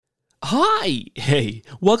Hi! Hey,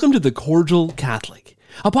 welcome to The Cordial Catholic,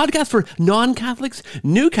 a podcast for non-Catholics,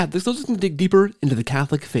 new Catholics, those who can dig deeper into the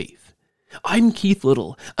Catholic faith. I'm Keith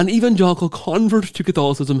Little, an evangelical convert to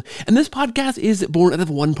Catholicism, and this podcast is born out of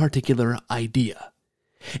one particular idea.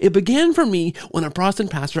 It began for me when a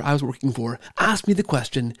Protestant pastor I was working for asked me the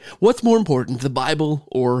question, what's more important, the Bible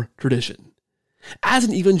or tradition? As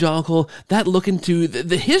an evangelical, that look into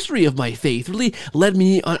the history of my faith really led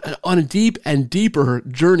me on a deep and deeper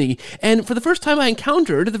journey. And for the first time, I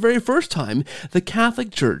encountered, the very first time, the Catholic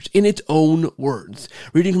Church in its own words,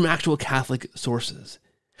 reading from actual Catholic sources.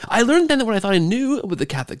 I learned then that what I thought I knew about the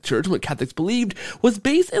Catholic Church and what Catholics believed was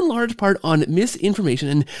based in large part on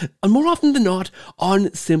misinformation and more often than not,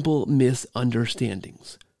 on simple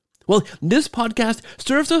misunderstandings. Well, this podcast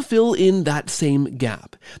serves to fill in that same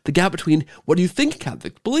gap, the gap between what you think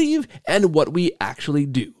Catholics believe and what we actually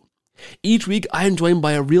do. Each week, I am joined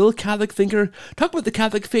by a real Catholic thinker, talk about the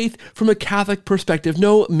Catholic faith from a Catholic perspective,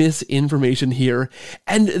 no misinformation here.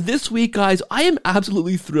 And this week, guys, I am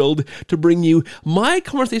absolutely thrilled to bring you my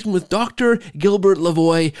conversation with Dr. Gilbert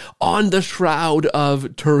Lavoie on the Shroud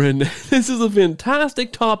of Turin. This is a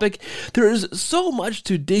fantastic topic. There is so much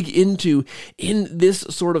to dig into in this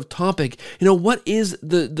sort of topic. You know, what is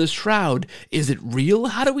the Shroud? Is it real?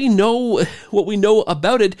 How do we know what we know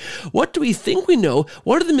about it? What do we think we know?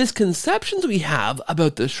 What are the misconceptions we have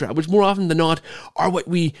about the Shroud, which more often than not are what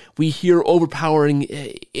we hear overpowering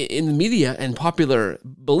in the media and popular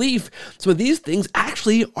belief. Some of these things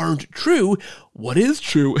actually aren't true. What is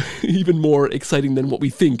true? Even more exciting than what we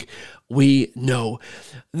think we know.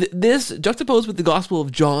 This, juxtaposed with the Gospel of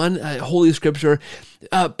John, Holy Scripture,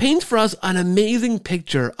 paints for us an amazing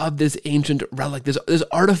picture of this ancient relic, this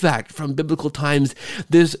artifact from biblical times,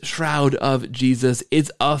 this Shroud of Jesus.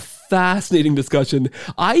 It's a fascinating discussion.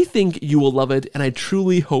 I think you will love it, and I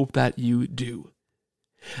truly hope that you do.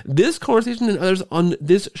 This conversation and others on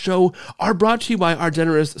this show are brought to you by our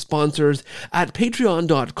generous sponsors at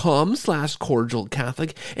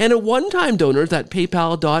patreon.com/cordialcatholic and at one-time donors at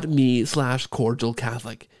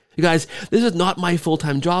paypal.me/cordialcatholic. You guys, this is not my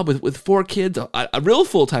full-time job with 4 kids, a real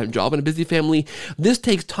full-time job and a busy family. This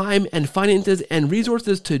takes time and finances and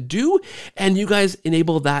resources to do, and you guys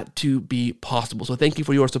enable that to be possible. So thank you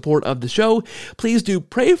for your support of the show. Please do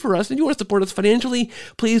pray for us. If you want to support us financially,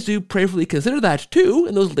 please do prayerfully consider that too,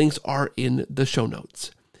 and those links are in the show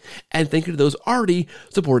notes. And thank you to those already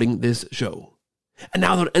supporting this show. And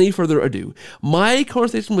now, without any further ado, my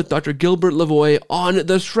conversation with Dr. Gilbert Lavoie on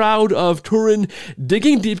the Shroud of Turin.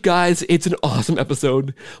 Digging deep, guys. It's an awesome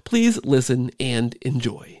episode. Please listen and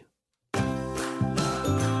enjoy.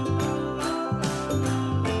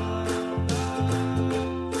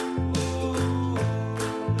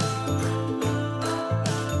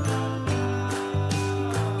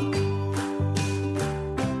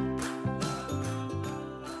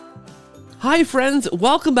 Hi friends,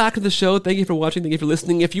 welcome back to the show. Thank you for watching, thank you for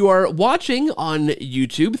listening. If you are watching on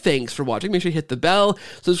YouTube, thanks for watching. Make sure you hit the bell,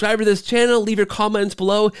 subscribe to this channel, leave your comments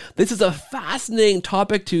below. This is a fascinating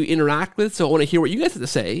topic to interact with, so I want to hear what you guys have to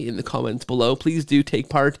say in the comments below. Please do take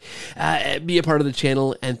part, be a part of the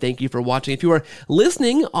channel, and thank you for watching. If you are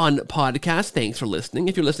listening on podcast, thanks for listening.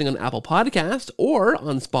 If you're listening on Apple Podcasts or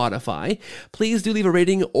on Spotify, please do leave a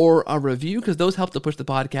rating or a review, because those help to push the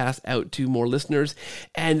podcast out to more listeners.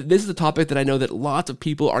 And this is a topic that I know that lots of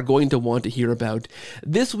people are going to want to hear about.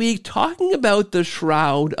 This week, talking about the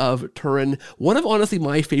Shroud of Turin, one of honestly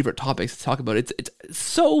my favorite topics to talk about. It's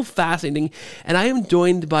so fascinating, and I am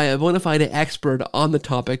joined by a bona fide expert on the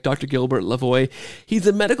topic, Dr. Gilbert Lavoie. He's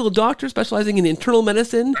a medical doctor specializing in internal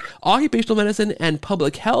medicine, occupational medicine, and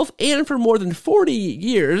public health, and for more than 40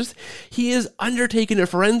 years, he has undertaken a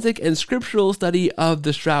forensic and scriptural study of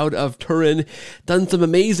the Shroud of Turin, done some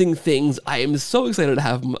amazing things. I am so excited to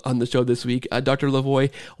have him on the show this week. Dr.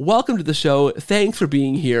 Lavoie, welcome to the show. Thanks for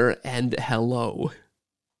being here, and hello.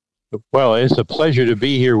 Well, it's a pleasure to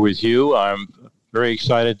be here with you. I'm very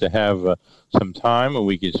excited to have some time and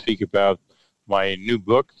we can speak about my new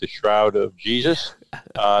book, The Shroud of Jesus.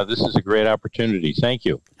 This is a great opportunity. Thank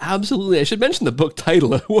you. Absolutely. I should mention the book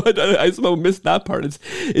title. I somehow missed that part.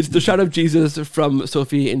 It's The Shroud of Jesus from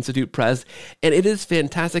Sophia Institute Press, and it is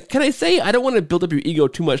fantastic. Can I say, I don't want to build up your ego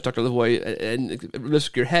too much, Dr. Lavoie, and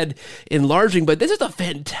risk your head enlarging, but this is a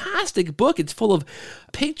fantastic book. It's full of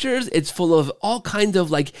pictures. It's full of all kinds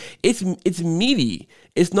of, it's meaty.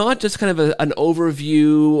 it's not just kind of an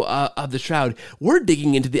overview of the Shroud. We're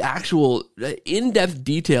digging into the actual in-depth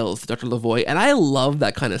details, Dr. Lavoie, and I love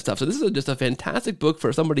that kind of stuff. So this is just a fantastic book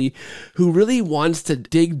for somebody who really wants to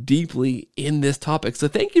dig deeply in this topic. So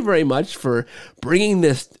thank you very much for bringing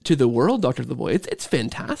this to the world, Dr. Lavoie. It's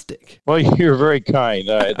fantastic. Well, you're very kind.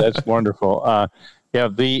 That's wonderful.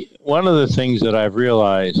 One of the things that I've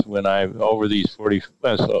realized when over these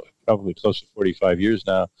probably close to 45 years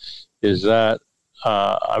now, is that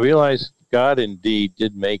I realized God indeed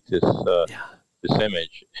did make this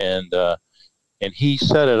image, and He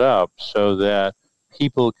set it up so that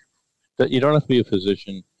that you don't have to be a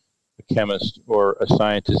physician, a chemist, or a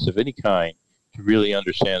scientist of any kind to really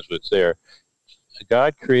understand what's there.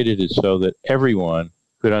 God created it so that everyone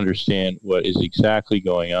could understand what is exactly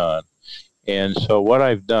going on. And so what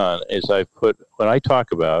I've done is when I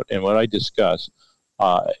talk about and what I discuss,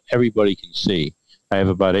 everybody can see. I have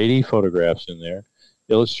about 80 photographs in there,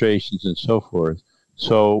 illustrations and so forth.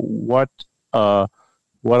 So what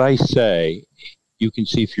I say, you can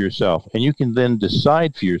see for yourself, and you can then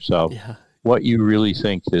decide for yourself what you really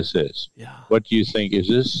think this is. Yeah. What do you think? Is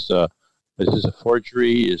this a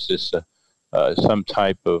forgery? Is this some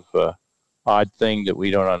type of odd thing that we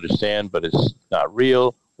don't understand, but it's not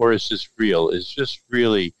real? Or is this real? Is this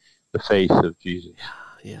really the face of Jesus?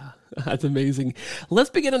 Yeah, that's amazing. Let's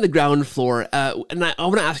begin on the ground floor. And I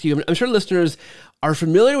want to ask you, I'm sure listeners are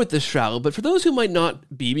familiar with this Shroud, but for those who might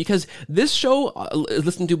not be, because this show is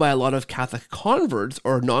listened to by a lot of Catholic converts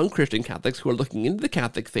or non-Christian Catholics who are looking into the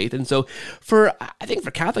Catholic faith. And so I think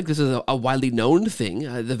for Catholics, this is a widely known thing.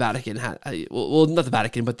 The Vatican had, well, not the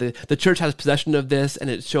Vatican, but the Church has possession of this,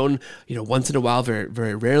 and it's shown, once in a while, very,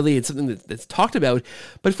 very rarely. It's something that's talked about.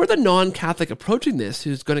 But for the non-Catholic approaching this,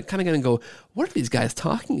 who's going to go, what are these guys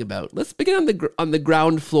talking about? Let's begin on the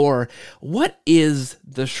ground floor. What is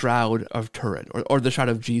the Shroud of Turin, or the Shroud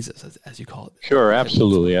of Jesus, as you call it? Sure,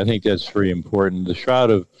 absolutely. I think that's very important. The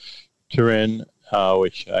Shroud of Turin,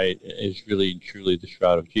 which is really and truly the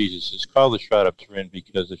Shroud of Jesus, is called the Shroud of Turin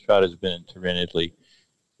because the Shroud has been in Turin, Italy,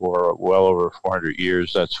 for well over 400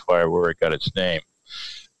 years. That's where it got its name.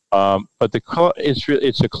 But it's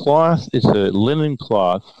a cloth. It's a linen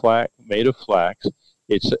cloth, made of flax.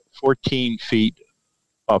 It's 14 feet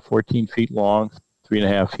long,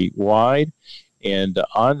 3.5 feet wide, and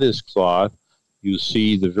on this cloth, you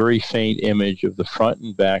see the very faint image of the front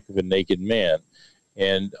and back of a naked man.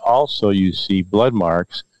 And also you see blood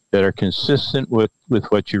marks that are consistent with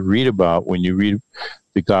what you read about when you read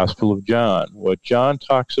the Gospel of John. What John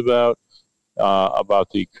talks about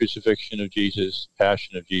the crucifixion of Jesus,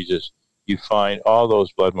 passion of Jesus, you find all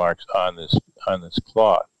those blood marks on this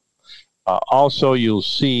cloth. Also, you'll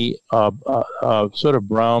see sort of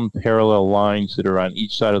brown parallel lines that are on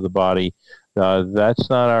each side of the body. That's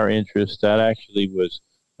not our interest. That actually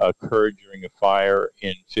occurred during a fire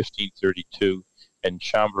in 1532 in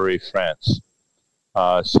Chambéry, France.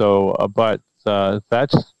 But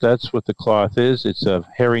that's what the cloth is. It's a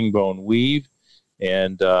herringbone weave,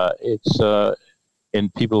 and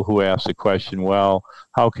and people who ask the question, well,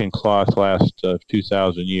 how can cloth last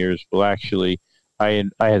 2,000 years? Well, actually,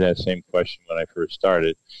 I had that same question when I first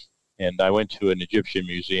started, and I went to an Egyptian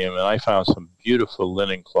museum, and I found some beautiful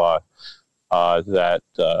linen cloth that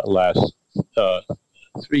lasts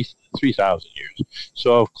 3,000 years.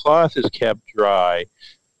 So if cloth is kept dry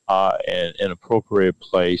and in an appropriate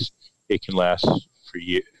place, it can last for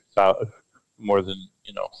years, more than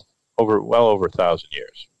over 1,000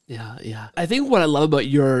 years. Yeah. I think what I love about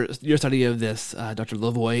your study of this, Dr.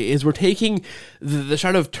 Lavoie, is we're taking the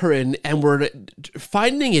Shroud of Turin and we're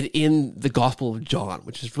finding it in the Gospel of John,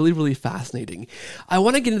 which is really, really fascinating. I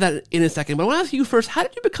want to get into that in a second, but I want to ask you first, how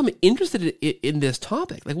did you become interested in this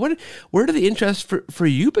topic? Like, where did the interest for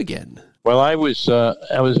you begin? Well, I was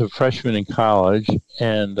a freshman in college,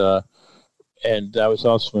 and I was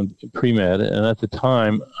also in pre-med, and at the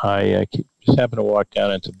time, I just happened to walk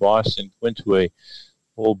down into Boston, went to a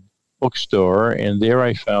old bookstore, and there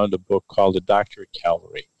I found a book called The Doctor at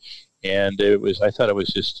Calvary, and I thought it was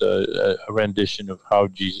just a rendition of how a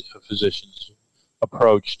physician's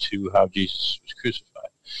approach to how Jesus was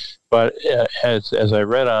crucified. But as I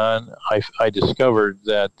read on, I discovered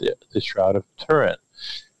that the Shroud of Turin,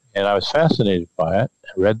 and I was fascinated by it.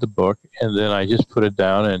 I read the book, and then I just put it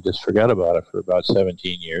down and just forgot about it for about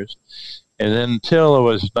 17 years. And then until it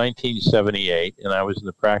was 1978, and I was in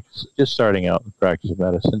the practice, just starting out in the practice of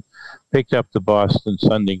medicine, picked up the Boston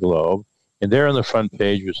Sunday Globe, and there on the front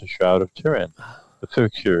page was a Shroud of Turin, the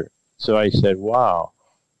picture. So I said, wow,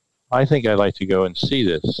 I think I'd like to go and see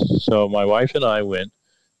this. So my wife and I went,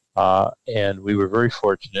 and we were very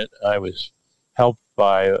fortunate. I was helped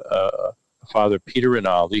by Father Peter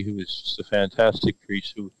Rinaldi, who was just a fantastic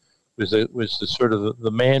priest, who was the sort of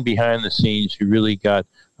the man behind the scenes who really got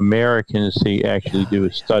Americans to actually do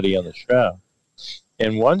a study on the shroud.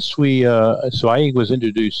 And once so I was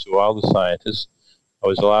introduced to all the scientists. I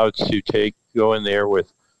was allowed to go in there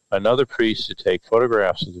with another priest to take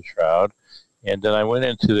photographs of the shroud, and then I went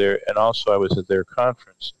into and also I was at their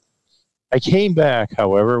conference. I came back,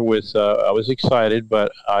 however, I was excited,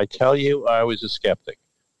 but I tell you, I was a skeptic.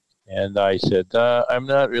 And I said, I'm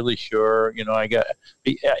not really sure. I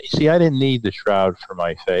didn't need the shroud for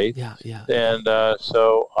my faith. Yeah. And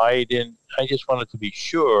so I just wanted to be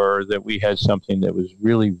sure that we had something that was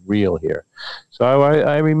really real here. So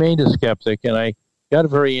I remained a skeptic, and I got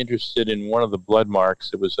very interested in one of the blood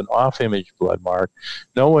marks. It was an off-image blood mark.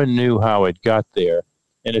 No one knew how it got there,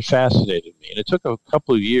 and it fascinated me. And it took a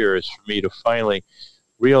couple of years for me to finally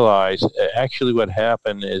realize actually what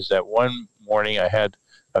happened is that one morning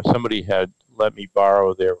somebody had let me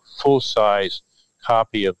borrow their full-size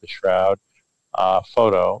copy of the shroud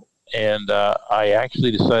photo, and I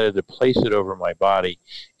actually decided to place it over my body,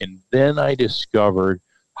 and then I discovered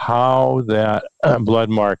how that blood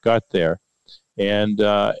mark got there, and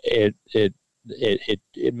it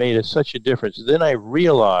made such a difference. Then I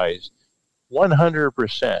realized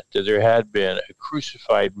 100% that there had been a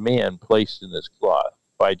crucified man placed in this cloth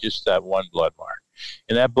by just that one blood mark,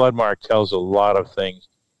 and that blood mark tells a lot of things,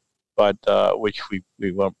 but which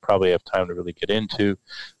we won't probably have time to really get into.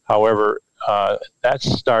 However, that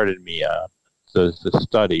started me the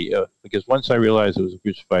study, because once I realized there was a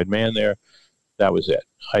crucified man there, that was it.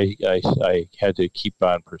 I had to keep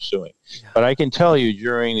on pursuing. Yeah. But I can tell you,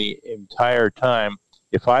 during the entire time,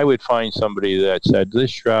 if I would find somebody that said this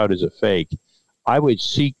shroud is a fake, I would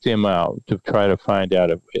seek them out to try to find out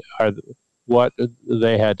what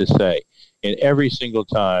they had to say. And every single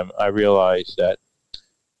time, I realized that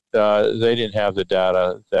they didn't have the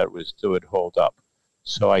data that would hold up.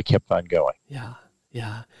 So I kept on going.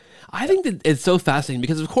 Yeah. I think that it's so fascinating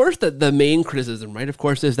because, of course, the main criticism, right, of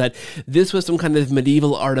course, is that this was some kind of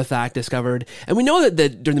medieval artifact discovered. And we know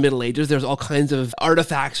that during the Middle Ages, there's all kinds of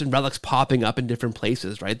artifacts and relics popping up in different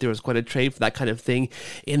places, right? There was quite a trade for that kind of thing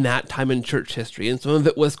in that time in church history. And some of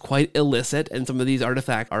it was quite illicit, and some of these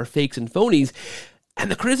artifacts are fakes and phonies. And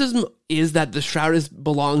the criticism is that the shroud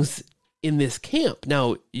belongs in this camp.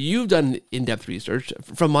 Now, you've done in-depth research.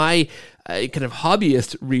 From my kind of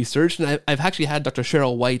hobbyist research, and I've actually had Dr.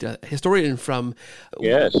 Cheryl White, a historian from...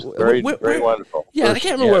 Yes, very wonderful. Yeah, I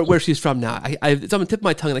can't remember where she's from now. It's on the tip of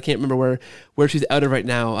my tongue, and I can't remember where she's out of right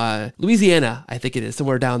now. Louisiana, I think it is,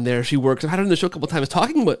 somewhere down there. She works. I've had her on the show a couple of times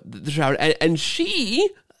talking about the shroud, and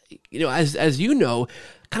she, as you know,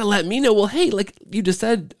 kind of let me know, well, hey, like you just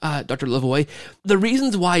said, Dr. Lavoie, the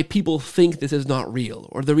reasons why people think this is not real,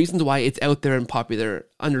 or the reasons why it's out there in popular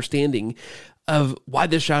understanding of why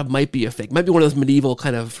this shroud might be a fake, might be one of those medieval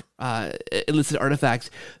kind of illicit artifacts,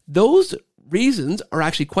 those reasons are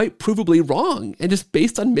actually quite provably wrong and just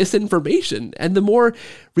based on misinformation. And the more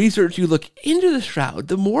research you look into the shroud,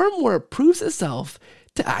 the more and more it proves itself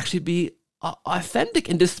to actually be authentic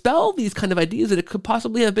and dispel these kind of ideas that it could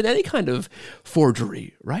possibly have been any kind of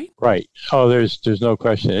forgery, right? Right. Oh, there's no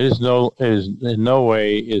question. It is in no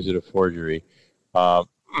way is it a forgery. A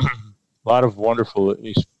lot of wonderful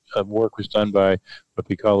work was done by what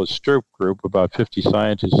we call a STRP group, about 50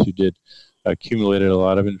 scientists who accumulated a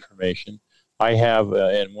lot of information. I have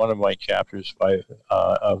in one of my chapters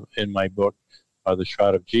in my book, The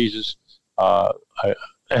Shroud of Jesus, a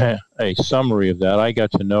summary of that. I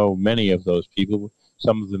got to know many of those people.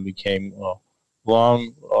 Some of them became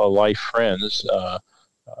long life friends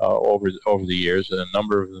over the years, and a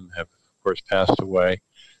number of them have, of course, passed away.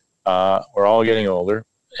 We're all getting older,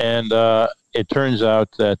 and it turns out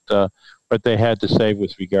that what they had to say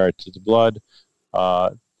with regard to the blood,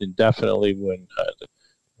 and definitely when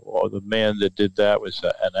the man that did that was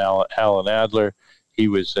Alan Adler. He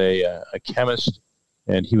was a chemist,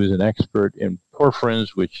 and he was an expert in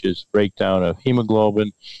porphyrins, which is breakdown of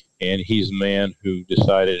hemoglobin, and he's the man who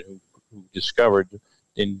discovered,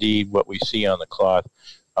 indeed, what we see on the cloth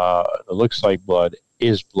that looks like blood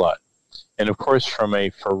is blood. And, of course, from a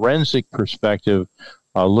forensic perspective,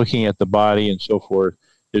 looking at the body and so forth,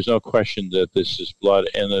 there's no question that this is blood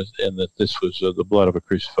and that this was the blood of a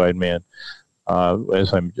crucified man,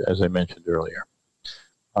 as I mentioned earlier.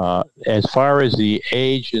 As far as the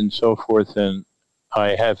age and so forth, and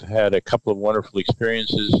I have had a couple of wonderful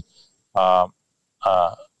experiences. I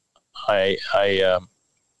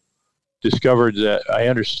discovered that I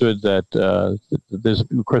understood that there's,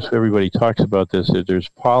 of course, everybody talks about this, that there's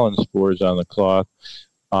pollen spores on the cloth,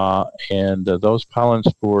 and those pollen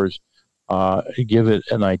spores give it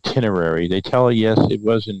an itinerary. They tell you, yes, it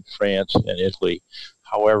was in France and Italy.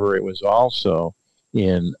 However, it was also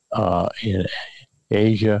in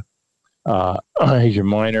Asia, Asia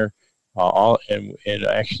Minor, and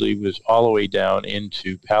actually was all the way down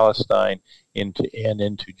into Palestine,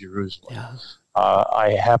 into Jerusalem. Yeah.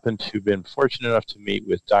 I happened to have been fortunate enough to meet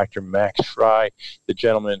with Dr. Max Fry, the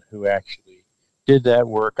gentleman who actually did that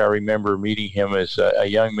work. I remember meeting him as a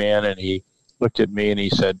young man, and he looked at me and he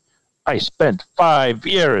said, "I spent 5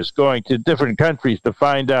 years going to different countries to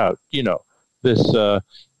find out, this, the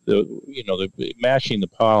matching the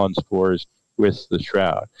pollen spores with the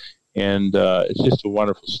shroud." And it's just a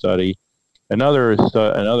wonderful study. Another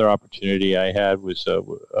opportunity I had was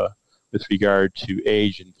with regard to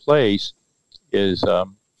age and place. Is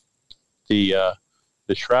the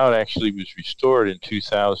shroud actually was restored in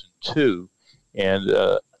 2002, and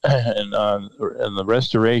the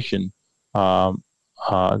restoration,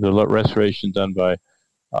 the restoration done by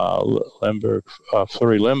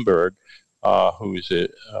Fleury Limburg, who is a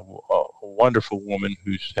wonderful woman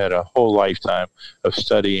who's had a whole lifetime of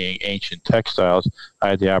studying ancient textiles. I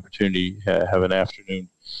had the opportunity to have an afternoon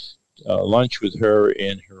lunch with her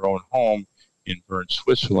in her own home in Bern,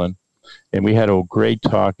 Switzerland. And we had a great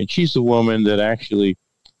talk. And she's the woman that actually,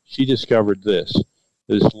 she discovered this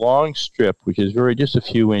long strip, which is just a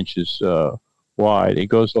few inches wide. It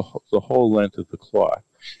goes the whole length of the cloth.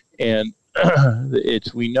 And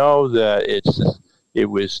we know that it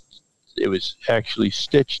was actually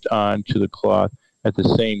stitched onto the cloth at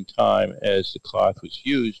the same time as the cloth was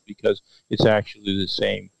used, because it's actually the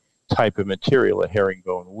same type of material, a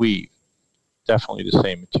herringbone weave. Definitely the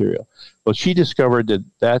same material. Well, she discovered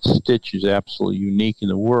that stitch is absolutely unique in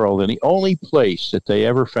the world, and the only place that they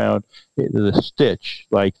ever found the stitch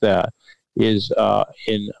like that is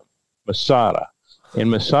in Masada.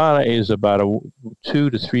 And Masada is about a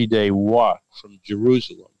 2 to 3 day walk from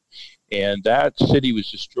Jerusalem. And that city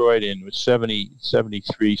was destroyed in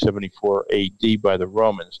 73, 74 AD by the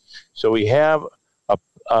Romans. So we have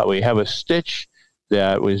a stitch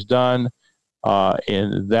that was done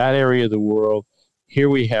in that area of the world. Here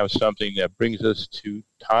we have something that brings us to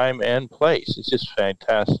time and place. It's just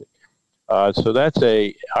fantastic. So that's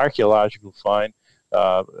a archaeological find.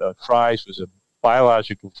 Fry's was a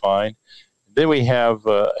biological find. Then we have,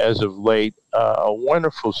 as of late, a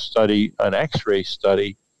wonderful study, an X-ray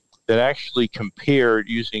study, that actually compared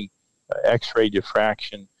using X-ray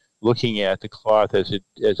diffraction, looking at the cloth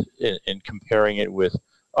and comparing it with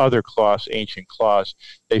other cloths, ancient cloths.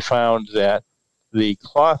 They found that the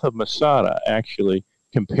cloth of Masada actually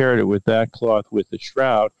compared it with that cloth with the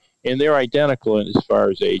shroud, and they're identical as far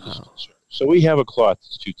as age is concerned. So we have a cloth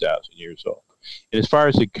that's 2,000 years old. And as far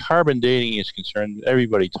as the carbon dating is concerned,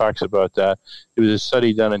 everybody talks about that. There was a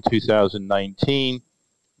study done in 2019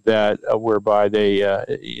 that whereby they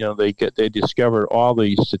discovered all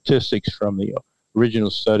the statistics from the original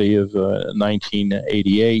study of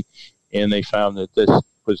 1988, and they found that this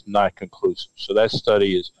was not conclusive. So that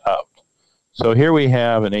study is out. So here we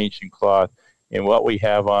have an ancient cloth, and what we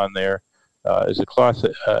have on there is a cloth.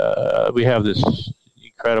 We have this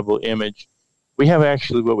incredible image. We have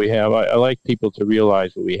actually what we have. I like people to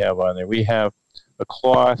realize what we have on there. We have a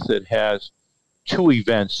cloth that has two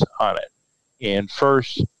events on it. And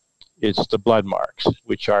first, it's the blood marks,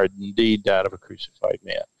 which are indeed that of a crucified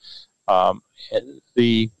man.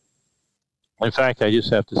 In fact, I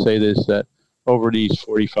just have to say this, that over these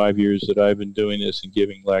 45 years that I've been doing this and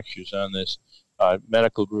giving lectures on this,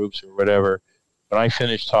 medical groups or whatever, when I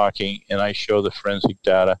finish talking and I show the forensic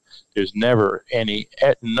data, there's never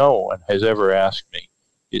no one has ever asked me,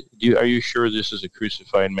 are you sure this is a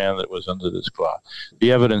crucified man that was under this cloth?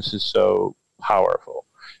 The evidence is so powerful.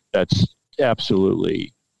 That's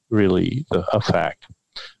absolutely, really a fact.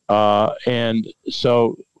 And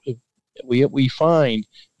so we find,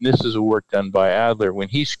 and this is a work done by Adler, when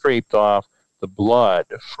he scraped off the blood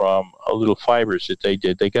from little fibers that they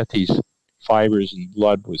did, they got these fibers and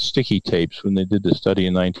blood with sticky tapes when they did the study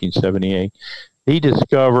in 1978. He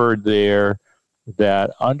discovered there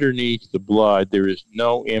that underneath the blood there is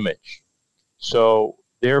no image. So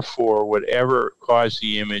therefore, whatever caused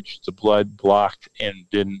the image, the blood blocked and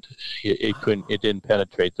didn't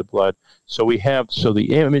penetrate the blood. So the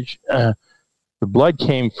image, the blood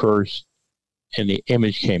came first, and the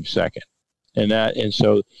image came second, and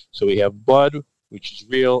so we have blood, which is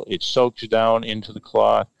real. It soaks down into the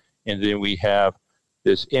cloth, and then we have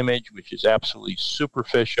this image, which is absolutely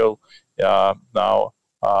superficial.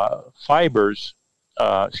 Fibers,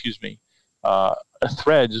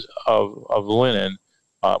 threads of linen.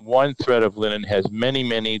 One thread of linen has many,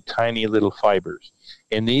 many tiny little fibers.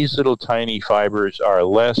 And these little tiny fibers are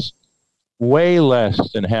less way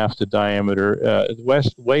less than half the diameter,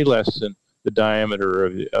 way less than the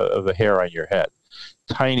diameter of a hair on your head.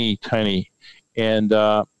 Tiny, tiny. And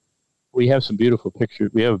we have some beautiful pictures.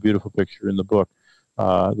 We have a beautiful picture in the book,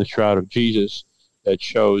 The Shroud of Jesus, that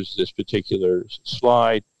shows this particular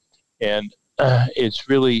slide. And it's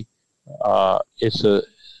really,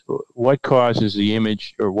 what causes the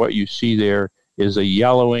image, or what you see there, is a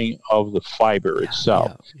yellowing of the fiber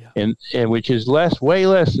itself, and which is way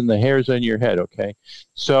less than the hairs on your head, okay?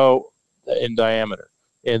 So, in diameter.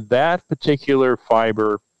 And that particular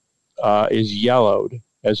fiber is yellowed,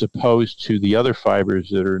 as opposed to the other fibers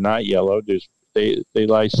that are not yellowed. They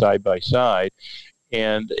lie side by side.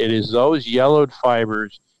 And it is those yellowed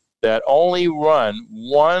fibers that only run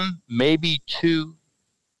one, maybe two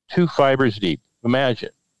fibers deep.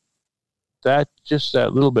 Imagine that, just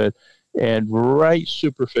that little bit, and right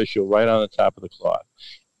superficial, right on the top of the cloth.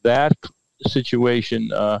 That situation,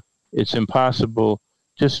 it's impossible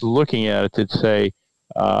just looking at it to say,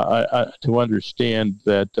 to understand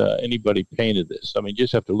that anybody painted this. I mean, you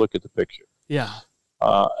just have to look at the picture. Yeah.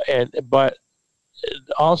 But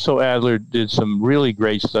also Adler did some really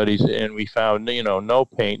great studies, and we found, no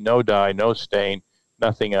paint, no dye, no stain,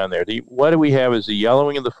 nothing on there. What do we have is the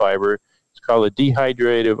yellowing of the fiber. It's called a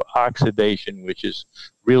dehydrative oxidation, which is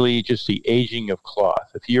really just the aging of cloth.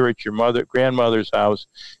 If you're at your grandmother's house,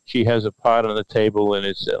 she has a pot on the table, and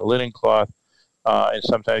it's a linen cloth, and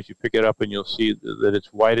sometimes you pick it up and you'll see that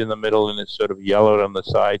it's white in the middle and it's sort of yellowed on the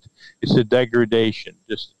sides. It's a degradation,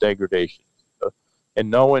 just a degradation. And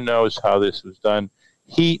no one knows how this was done.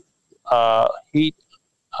 Heat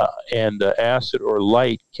and acid or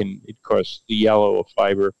light can, of course, yellow a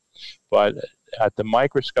fiber, but at the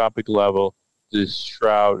microscopic level, this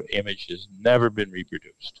shroud image has never been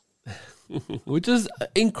reproduced. Which is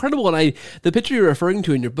incredible. And the picture you're referring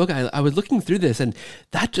to in your book, I was looking through this, and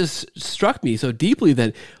that just struck me so deeply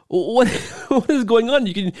that what is going on?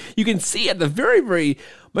 You can see at the very, very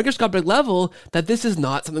microscopic level that this is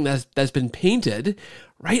not something that's been painted,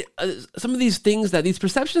 right? Some of these things, these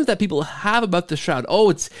perceptions that people have about the shroud,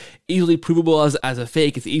 it's easily provable as a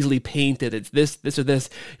fake, it's easily painted, it's this or this,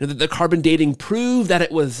 the carbon dating proved that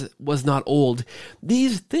it was not old.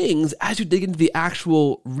 These things, as you dig into the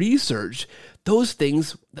actual research, those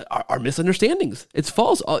things are misunderstandings. It's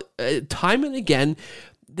false. Time and again,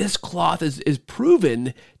 this cloth is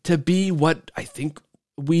proven to be what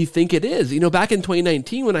we think it is. Back in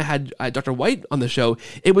 2019, when I had Dr. White on the show,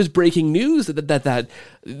 it was breaking news that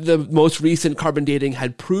the most recent carbon dating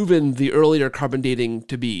had proven the earlier carbon dating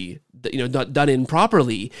to be, not done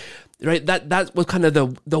improperly. Right, that was kind of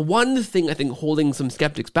the one thing I think holding some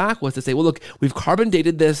skeptics back, was to say, well, look, we've carbon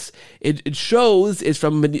dated this. It shows it's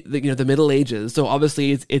from the Middle Ages, so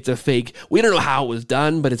obviously it's a fake. We don't know how it was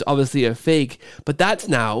done, but it's obviously a fake. But that's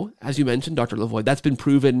now, as you mentioned, Dr. Lavoie, that's been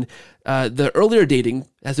proven. The earlier dating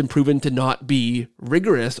has been proven to not be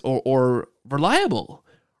rigorous or reliable.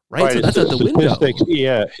 Right, so that's at the window.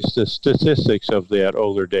 Yeah, it's the statistics of that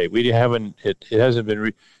older date. We haven't. It hasn't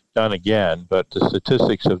been done again, but the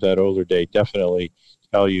statistics of that older date definitely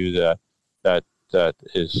tell you that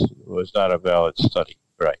was not a valid study.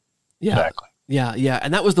 Right. Yeah. Exactly. Yeah,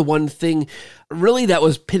 and that was the one thing, really, that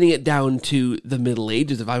was pinning it down to the Middle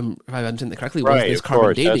Ages, if I'm saying that correctly. Right, was this of carbon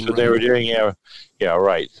course. dating. That's what they were doing. Yeah,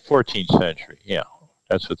 right. 14th century. Yeah.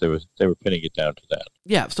 That's what they were pinning it down to that.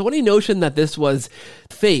 Yeah, so any notion that this was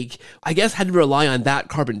fake, I guess, had to rely on that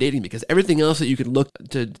carbon dating, because everything else that you could look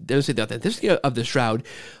to demonstrate the authenticity of the shroud,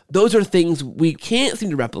 those are things we can't seem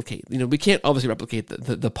to replicate. We can't obviously replicate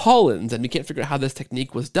the pollens, and we can't figure out how this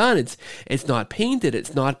technique was done. It's not painted.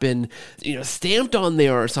 It's not been stamped on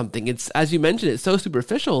there or something. It's, as you mentioned, it's so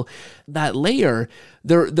superficial, that layer.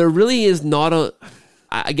 There really is not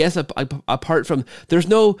I guess apart from, there's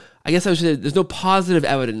no positive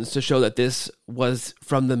evidence to show that this was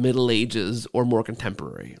from the Middle Ages or more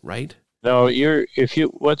contemporary, right? No,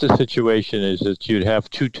 what the situation is that you'd have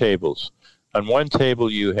two tables. On one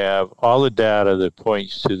table, you have all the data that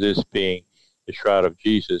points to this being the Shroud of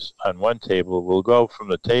Jesus. On one table, will go from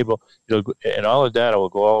the table, and all the data will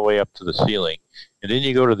go all the way up to the ceiling. And then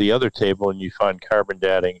you go to the other table and you find carbon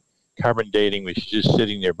dating, which is just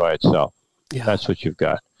sitting there by itself. Yeah. That's what you've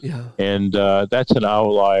got. Yeah. And that's an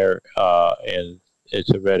outlier, and it's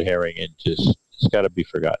a red herring, and it's got to be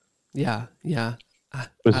forgotten. Yeah.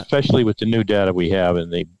 But especially with the new data we have,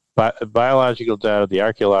 and the biological data, the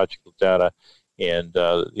archaeological data, and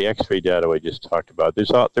the X-ray data we just talked about.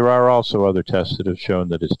 There are also other tests that have shown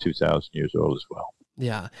that it's 2,000 years old as well.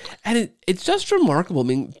 Yeah. And it's just remarkable. I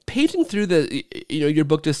mean, paging through your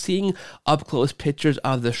book, just seeing up close pictures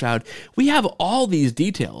of the shroud, we have all these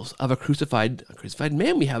details of a crucified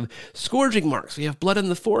man. We have scourging marks. We have blood on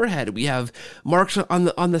the forehead. We have marks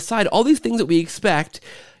on the side. All these things that we expect,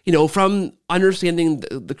 from understanding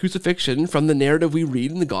the crucifixion, from the narrative we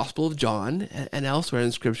read in the Gospel of John and elsewhere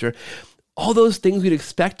in Scripture. All those things we'd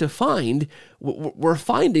expect to find, we're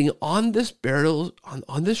finding on this burial,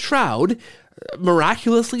 on this shroud,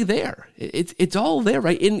 miraculously there. It's all there,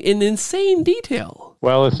 right? In insane detail.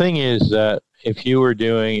 Well, the thing is that if you were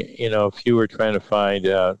trying to find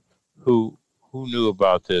out who knew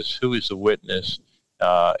about this, who is the witness,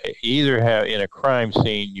 either have in a crime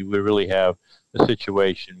scene, you would really have a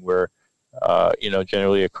situation where,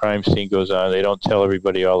 generally a crime scene goes on. They don't tell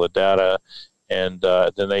everybody all the data. And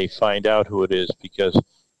then they find out who it is because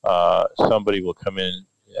somebody will come in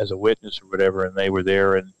as a witness or whatever, and they were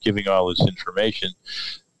there and giving all this information.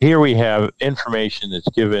 Here we have information that's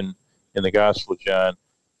given in the Gospel of John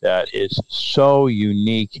that is so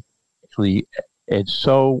uniquely, it's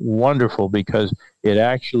so wonderful because it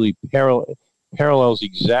actually parallels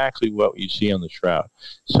exactly what you see on the shroud.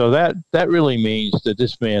 So that really means that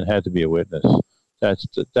this man had to be a witness. That's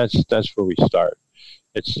where we start.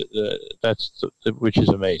 Which is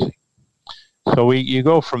amazing. So you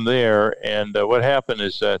go from there, and what happened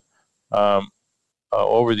is that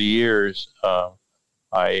over the years,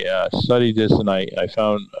 I studied this, and I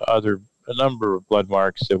found a number of blood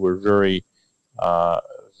marks that were very,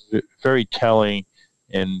 very telling,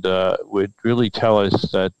 and would really tell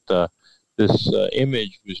us that this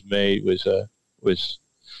image was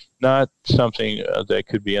not something that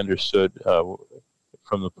could be understood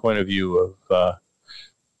from the point of view of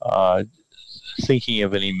thinking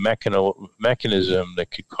of any mechanism that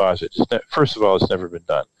could cause it. First of all, it's never been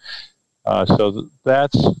done. So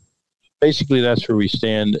that's where we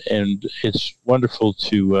stand, and it's wonderful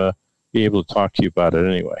to be able to talk to you about it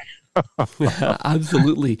anyway.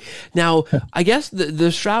 Absolutely. Now, I guess the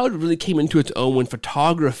shroud really came into its own when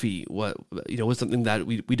photography was something that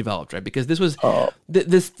we developed, right? Because this was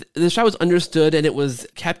the shroud was understood and it was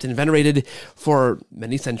kept and venerated for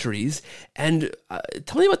many centuries. And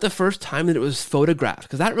tell me about the first time that it was photographed,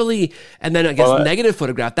 because that really, and then I guess negative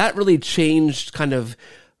photograph, that really changed kind of,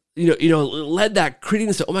 led that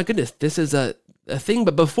credence to, oh my goodness, this is a thing.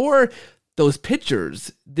 But before those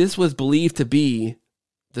pictures, this was believed to be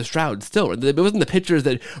the shroud still. It wasn't the pictures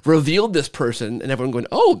that revealed this person and everyone going,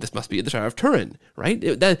 oh, this must be the Shroud of Turin, right?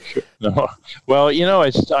 No. Well,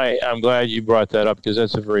 I'm glad you brought that up because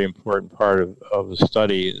that's a very important part of the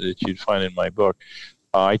study that you'd find in my book.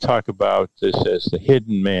 I talk about this as the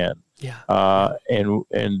hidden man, and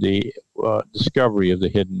the discovery of the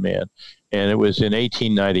hidden man. And it was in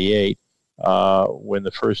 1898 when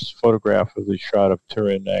the first photograph of the Shroud of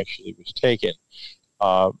Turin actually was taken.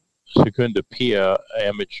 Secunda Pia,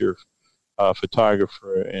 amateur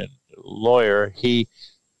photographer and lawyer, he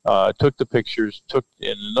took the pictures.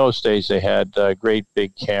 In those days, they had great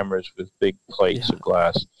big cameras with big plates of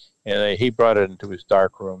glass, and he brought it into his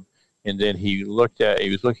dark room. And then he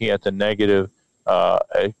was looking at the negative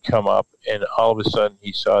come up, and all of a sudden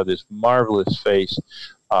he saw this marvelous face.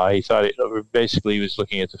 He thought basically he was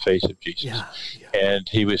looking at the face of Jesus, and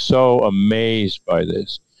he was so amazed by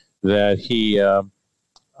this that he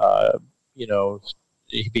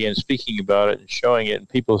began speaking about it and showing it, and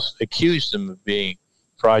people accused him of being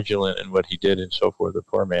fraudulent in what he did and so forth, the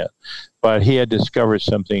poor man. But he had discovered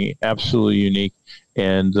something absolutely unique,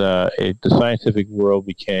 and the scientific world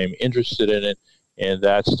became interested in it, and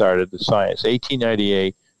that started the science.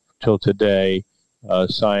 1898 till today,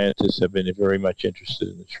 scientists have been very much interested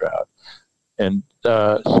in the shroud. And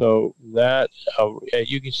so that,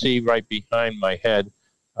 you can see right behind my head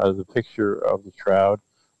the picture of the shroud.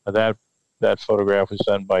 That photograph was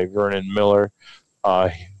done by Vernon Miller,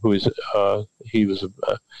 he was a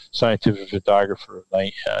scientific photographer.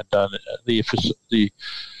 Done the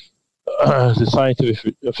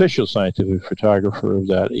official scientific photographer of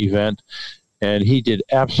that event, and he did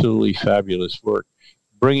absolutely fabulous work,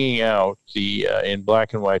 bringing out the in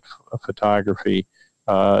black and white photography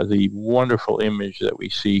the wonderful image that we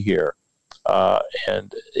see here,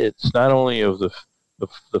 and it's not only of the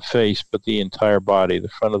face, but the entire body, the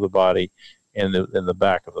front of the body, and the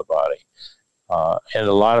back of the body. And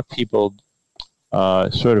a lot of people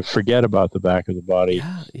sort of forget about the back of the body,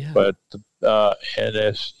 but and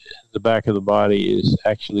as the back of the body is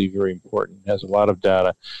actually very important. It has a lot of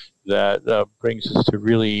data, that brings us to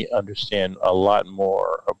really understand a lot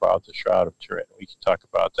more about the Shroud of Turin. We can talk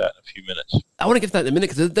about that in a few minutes. I want to get to that in a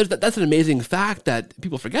minute because that's an amazing fact that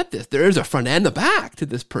people forget this. There is a front and a back to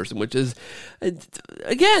this person, which is,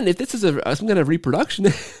 again, if this is some kind of reproduction,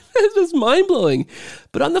 it's just mind-blowing.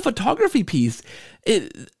 But on the photography piece,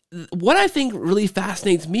 what I think really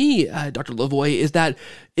fascinates me, Dr. Lavoie, is that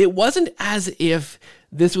it wasn't as if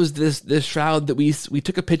this was this shroud that we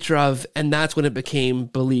took a picture of, and that's when it became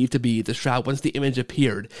believed to be the shroud once the image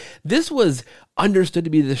appeared. This was understood to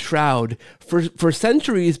be the shroud for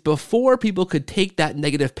centuries before people could take that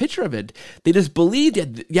negative picture of it. They just believed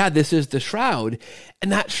that, yeah, this is the shroud,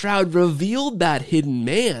 and that shroud revealed that hidden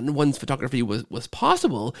man once photography was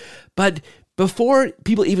possible. But before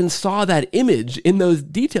people even saw that image in those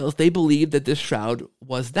details, they believed that this shroud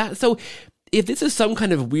was that. So if this is some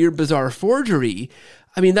kind of weird, bizarre forgery,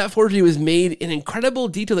 I mean, that forgery was made in incredible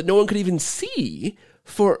detail that no one could even see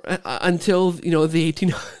for until, the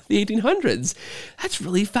 1800s. That's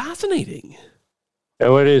really fascinating.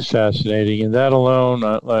 Oh, it is fascinating. And that alone,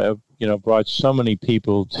 brought so many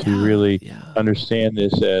people to really understand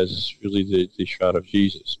this as really the Shroud of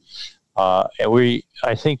Jesus. And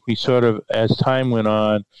I think we sort of, as time went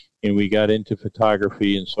on and we got into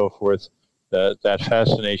photography and so forth, that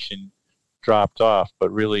fascination dropped off.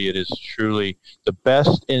 But really, it is truly the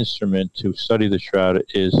best instrument to study the shroud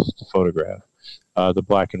is the photograph, the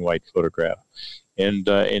black and white photograph. And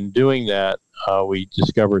in doing that, we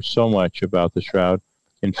discover so much about the shroud.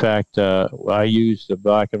 In fact, I use the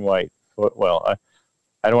black and white. Well,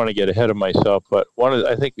 I don't want to get ahead of myself, but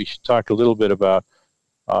I think we should talk a little bit about.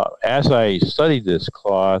 As I studied this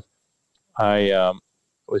cloth, I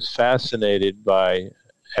was fascinated by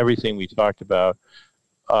everything we talked about,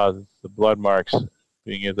 the blood marks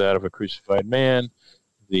being that of a crucified man,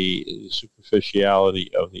 the superficiality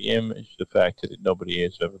of the image, the fact that nobody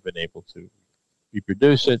has ever been able to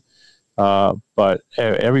reproduce it. But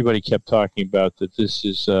everybody kept talking about that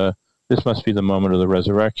this must be the moment of the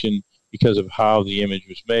resurrection because of how the image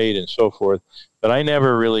was made and so forth. But I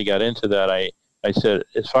never really got into that. I said,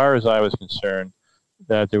 as far as I was concerned,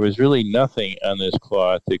 that there was really nothing on this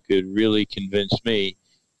cloth that could really convince me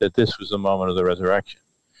that this was the moment of the resurrection.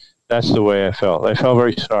 That's the way I felt. I felt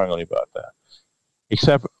very strongly about that.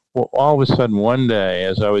 Except all of a sudden one day,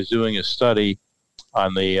 as I was doing a study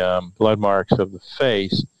on the blood marks of the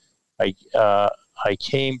face, I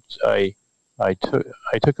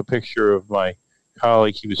took a picture of my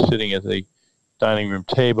colleague. He was sitting at the dining room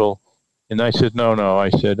table, and I said, no. I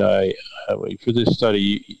said, for this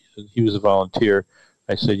study, he was a volunteer.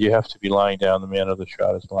 I said, you have to be lying down. The man of the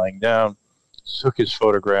shroud is lying down. Took his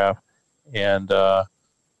photograph, and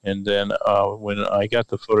then when I got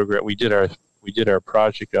the photograph, we did our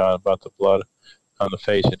project about the blood on the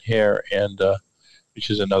face and hair, and which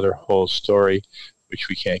is another whole story, which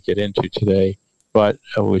we can't get into today, but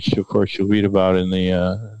which of course you'll read about in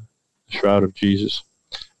the Shroud of Jesus.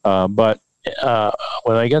 But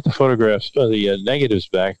when I got the photographs, the negatives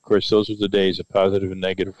back, of course, those were the days of positive and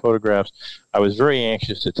negative photographs. I was very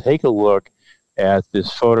anxious to take a look at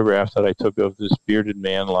this photograph that I took of this bearded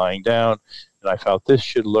man lying down, and I felt this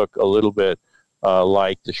should look a little bit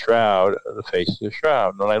like the shroud, the face of the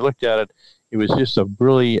shroud. And when I looked at it, it was just a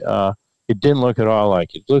really, it didn't look at all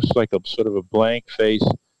like it. It looks like a sort of a blank face.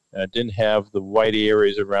 It didn't have the white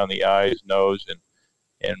areas around the eyes, nose,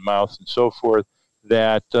 and mouth, and so forth.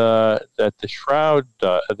 That the shroud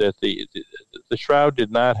the shroud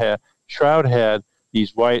did not have. Shroud had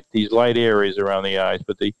these light areas around the eyes,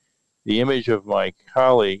 but the image of my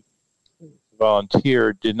colleague,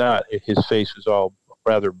 volunteer, did not. His face was all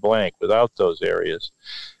rather blank without those areas.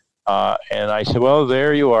 And I said, well,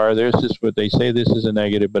 there you are. There's this, what they say this is a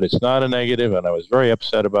negative, but it's not a negative. And I was very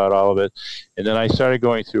upset about all of it. And then I started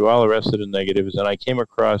going through all the rest of the negatives, and I came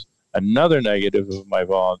across another negative of my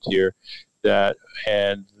volunteer that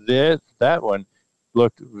one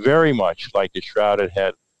looked very much like the shroud. It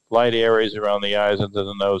had light areas around the eyes, under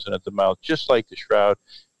the nose, and at the mouth, just like the shroud.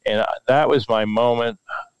 And that was my moment.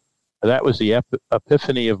 That was the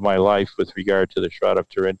epiphany of my life with regard to the Shroud of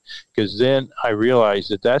Turin, because then I realized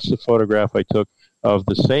that that's the photograph I took of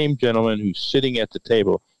the same gentleman who's sitting at the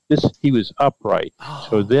table. He was upright.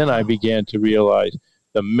 So then I began to realize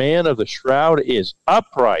the man of the shroud is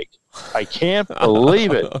upright. I can't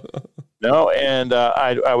believe it. No, and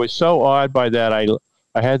I was so awed by that. I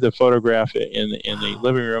had the photograph in the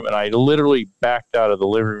living room, and I literally backed out of the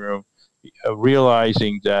living room,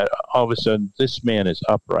 realizing that all of a sudden this man is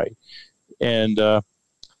upright. And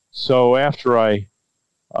so after I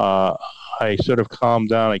sort of calmed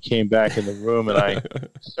down, I came back in the room, and I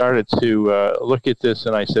started to look at this,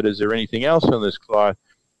 and I said, is there anything else on this cloth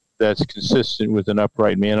that's consistent with an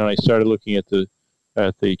upright man. And I started looking at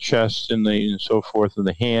the chest and so forth and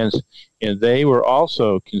the hands, and they were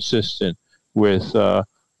also consistent with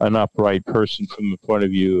an upright person from the point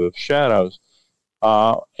of view of shadows.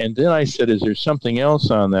 And then I said, is there something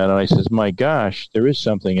else on that? And I says, my gosh, there is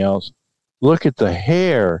something else. Look at the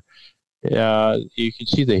hair. You can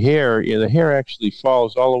see the hair. The hair actually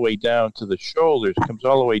falls all the way down to the shoulders, comes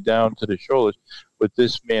all the way down to the shoulders, but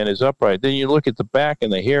this man is upright. Then you look at the back,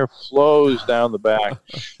 and the hair flows down the back,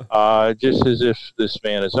 just as if this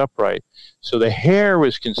man is upright. So the hair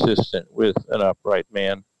was consistent with an upright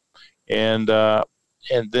man. And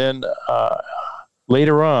then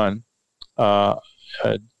later on,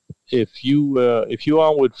 if you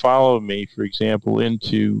all would follow me, for example,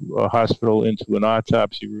 into a hospital, into an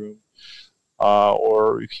autopsy room,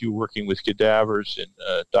 or if you're working with cadavers and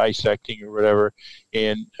dissecting or whatever.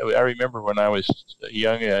 And I remember when I was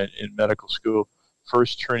young in medical school,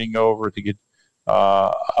 first turning over to get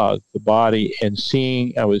the body and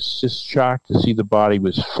seeing, I was just shocked to see the body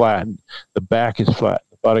was flattened. The back is flat,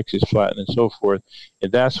 the buttocks is flattened, and so forth.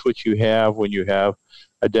 And that's what you have when you have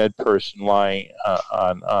a dead person lying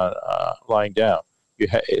lying down.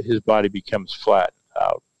 His body becomes flattened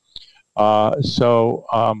out. So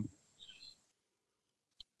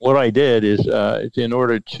what I did is, in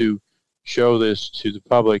order to show this to the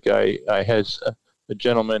public, I had a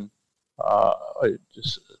gentleman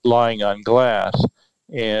just lying on glass,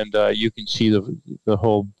 and you can see the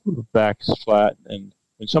whole back is flat. And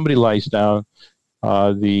when somebody lies down,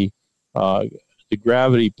 the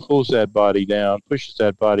gravity pulls that body down, pushes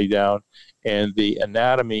that body down, and the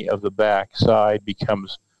anatomy of the back side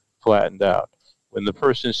becomes flattened out. When the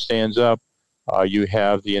person stands up, you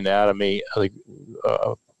have the anatomy,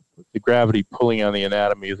 the gravity pulling on the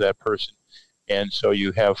anatomy of that person, and so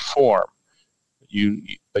you have form.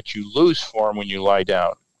 But you lose form when you lie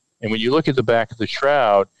down. And when you look at the back of the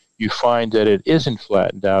shroud, you find that it isn't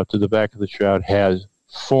flattened out. The back of the shroud has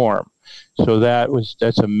form. So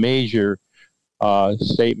that's a major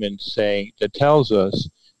statement that tells us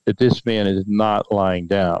that this man is not lying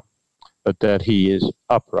down, but that he is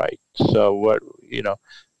upright. So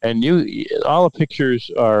and all the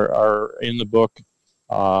pictures are in the book,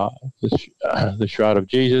 the Shroud of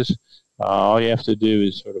Jesus. All you have to do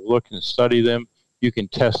is sort of look and study them. You can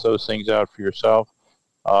test those things out for yourself.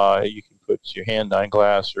 You can put your hand on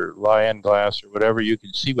glass or lie on glass or whatever. You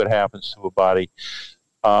can see what happens to a body.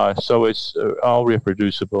 So it's all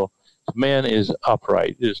reproducible. The man is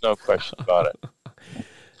upright. There's no question about it.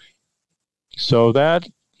 So that,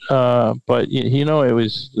 but it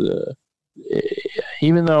was,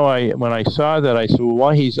 even though when I saw that, I said, well,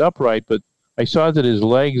 why he's upright? But I saw that his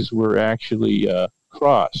legs were actually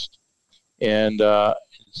crossed, and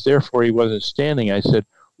therefore he wasn't standing. I said,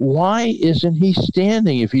 why isn't he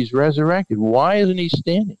standing if he's resurrected? Why isn't he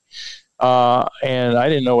standing? And I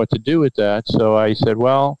didn't know what to do with that, so I said,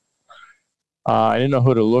 well, I didn't know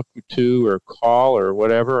who to look to or call or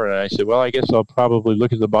whatever, and I said, well, I guess I'll probably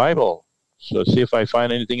look at the Bible, so see if I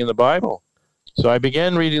find anything in the Bible. So I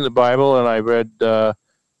began reading the Bible, and I read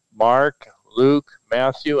Mark, Luke,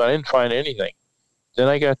 Matthew. I didn't find anything. Then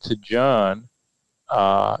I got to John,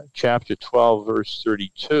 chapter 12, verse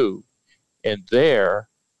 32, and there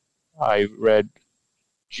I read,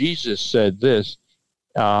 Jesus said this,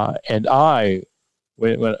 and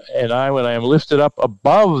when I am lifted up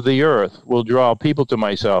above the earth, will draw people to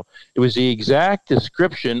myself. It was the exact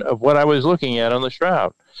description of what I was looking at on the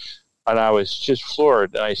shroud. And I was just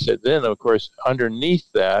floored. And I said, then, of course,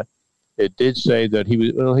 underneath that, it did say that he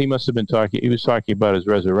was talking about his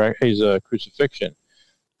crucifixion.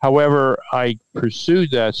 However, I pursued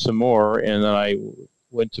that some more, and then I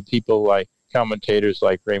went to people like commentators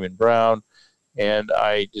like Raymond Brown, and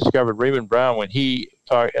I discovered Raymond Brown when he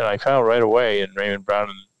talked, and I found right away in Raymond Brown,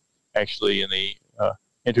 actually in the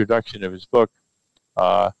introduction of his book,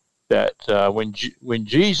 that when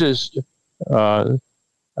Jesus,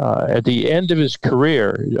 at the end of his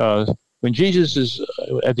career, when Jesus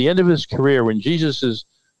is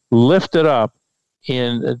lifted up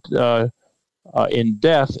in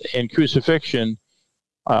death and crucifixion,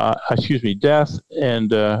 death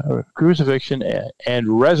and crucifixion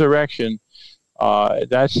and resurrection,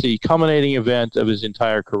 that's the culminating event of his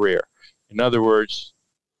entire career. In other words,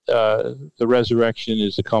 the resurrection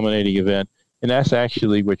is the culminating event, and that's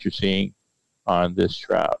actually what you're seeing on this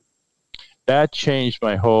shroud. That changed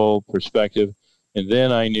my whole perspective, and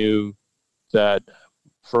then I knew that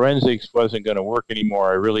forensics wasn't going to work anymore.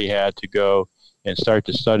 I really had to go and start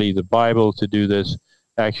to study the Bible to do this.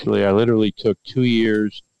 Actually, I literally took 2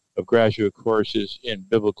 years of graduate courses in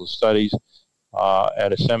biblical studies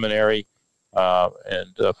at a seminary,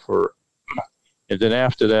 And then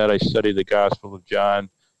after that, I studied the Gospel of John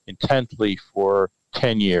intently for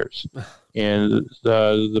 10 years. And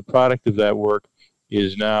the product of that work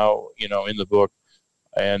is now, in the book.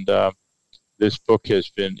 And this book has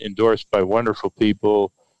been endorsed by wonderful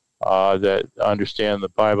people that understand the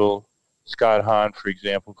Bible. Scott Hahn, for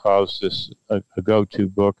example, calls this a go-to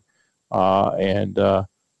book. And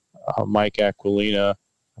Mike Aquilina,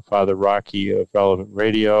 Father Rocky of Relevant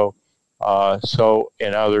Radio,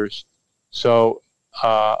 and others. So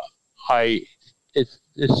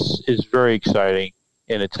this is very exciting,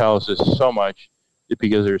 and it tells us so much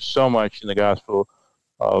because there's so much in the Gospel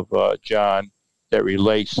of John that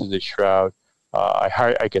relates to the shroud.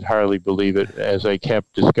 I could hardly believe it as I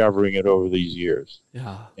kept discovering it over these years.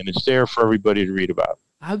 Yeah, and it's there for everybody to read about.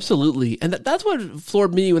 Absolutely. And that's what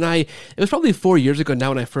floored me when it was probably 4 years ago now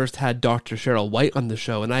when I first had Dr. Cheryl White on the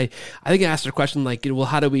show. And I think I asked her a question like, well,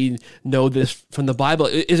 how do we know this from the Bible?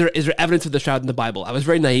 Is there evidence of the shroud in the Bible? I was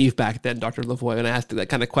very naive back then, Dr. Lavoie, when I asked her that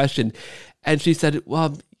kind of question. And she said,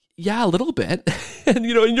 well, yeah, a little bit. And,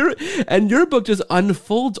 your book just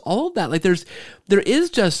unfolds all of that. Like there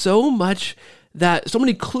is just so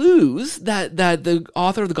many clues that the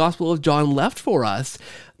author of the Gospel of John left for us,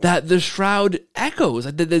 that the shroud echoes,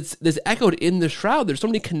 that's echoed in the shroud. There's so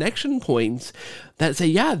many connection points that say,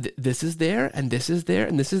 yeah, this is there, and this is there,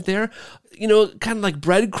 and this is there. Kind of like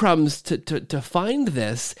breadcrumbs to find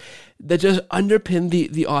this that just underpin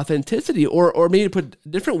the authenticity. Or maybe put a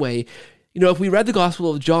different way, if we read the Gospel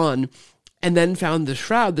of John and then found the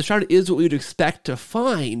shroud is what we would expect to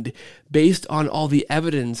find based on all the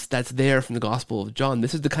evidence that's there from the Gospel of John.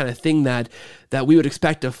 This is the kind of thing that we would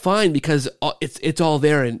expect to find because it's all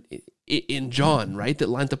there in John, right? That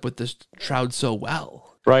lines up with the shroud so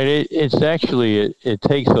well. Right. It's actually, it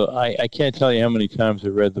takes, I can't tell you how many times I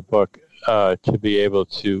read the book to be able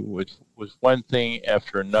to, with one thing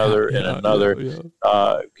after another another.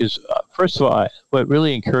 Because first of all, what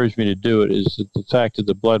really encouraged me to do it is the fact that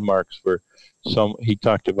the blood marks were he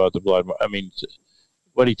talked about the blood. I mean,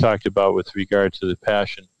 what he talked about with regard to the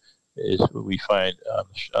passion is what we find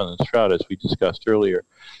on the shroud, as we discussed earlier.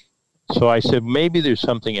 So I said, maybe there's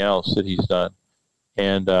something else that he's done.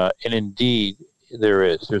 And indeed, there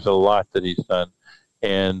is. There's a lot that he's done.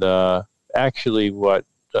 And actually, when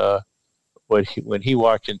he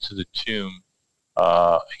walked into the tomb,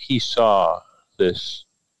 he saw this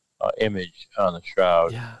image on the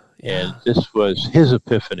shroud. Yeah. And this was his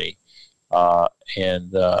epiphany.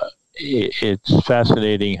 It's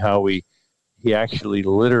fascinating how he actually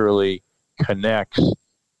literally connects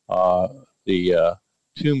the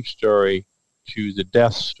tomb story to the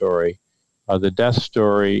death story. The death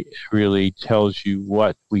story really tells you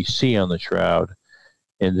what we see on the shroud,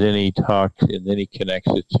 and then he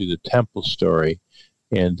connects it to the temple story,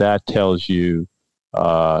 and that tells you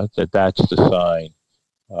that's the sign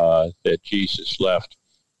that Jesus left.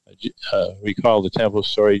 Recall the temple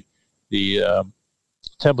story. The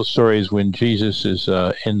temple story is when Jesus is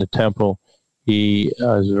in the temple. He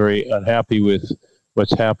is very unhappy with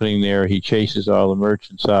what's happening there. He chases all the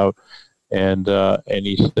merchants out, and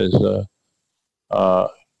he says,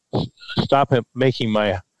 "Stop making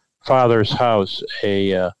my Father's house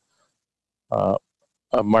a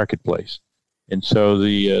marketplace." And so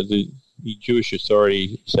the Jewish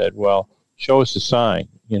authority said, "Well, show us a sign,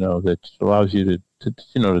 that allows you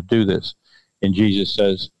to do this." And Jesus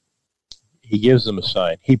says, he gives them a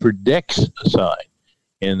sign. He predicts a sign,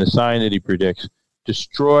 and the sign that he predicts: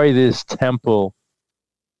 destroy this temple,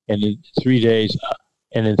 and in 3 days,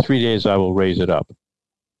 I will raise it up.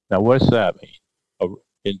 Now, what does that mean?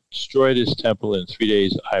 Destroy this temple, in 3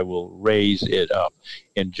 days I will raise it up.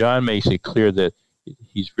 And John makes it clear that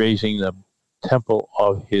he's raising the temple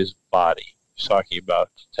of his body. He's talking about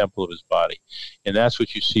the temple of his body. And that's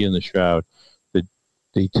what you see in the shroud,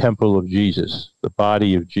 the temple of Jesus, the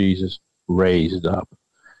body of Jesus raised up.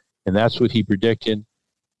 And that's what he predicted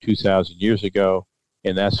 2,000 years ago,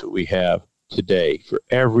 and that's what we have today for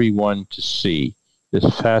everyone to see. This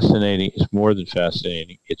fascinating, it's more than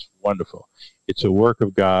fascinating, it's wonderful. It's a work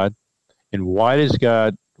of God. And why did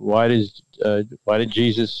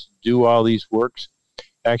Jesus do all these works?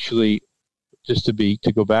 Actually, just to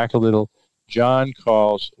go back a little, John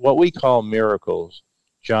calls what we call miracles,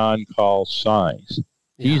 John calls signs.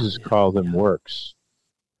 Jesus called them works.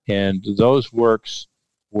 And those works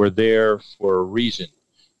were there for a reason.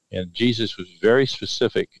 And Jesus was very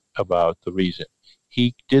specific about the reason.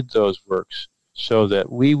 He did those works so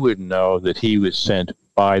that we would know that he was sent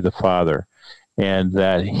by the Father, and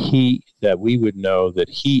that we would know that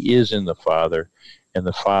he is in the Father and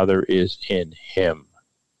the Father is in him.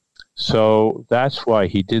 So that's why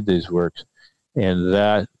he did these works. And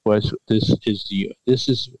this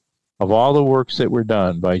is of all the works that were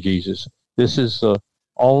done by Jesus, this is the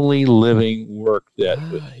only living work that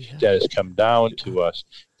has come down to us,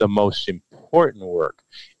 the most important work.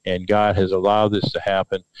 And God has allowed this to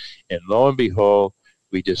happen. And lo and behold,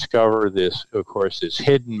 we discover this, of course, this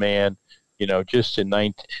hidden man, just in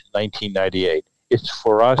 1998. It's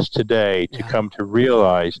for us today to come to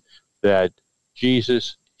realize that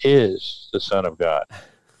Jesus is the Son of God.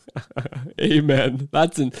 Amen.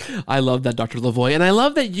 I love that, Dr. Lavoie. And I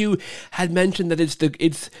love that you had mentioned that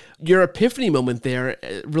it's your epiphany moment there,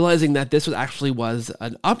 realizing that this was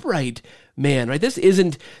an upright man, right? This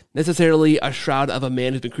isn't necessarily a shroud of a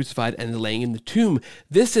man who's been crucified and laying in the tomb.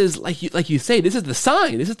 This is, like you say, this is the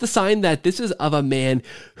sign. This is the sign that this is of a man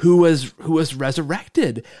who was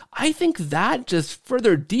resurrected. I think that just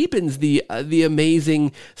further deepens the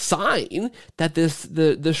amazing sign that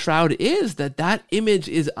the shroud is, that image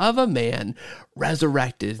is of a man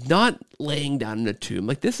resurrected, not laying down in a tomb.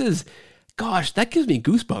 Like, this is, gosh, that gives me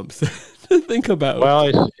goosebumps. Think about. Well,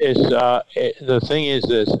 the thing is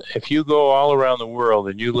this: if you go all around the world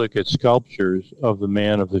and you look at sculptures of the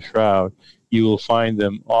man of the shroud, you will find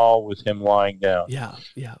them all with him lying down. Yeah.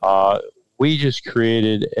 We just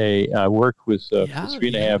created I worked with for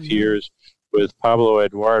 3.5 years with Pablo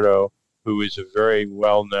Eduardo, who is a very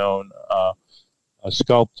well-known a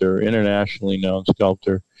sculptor, internationally known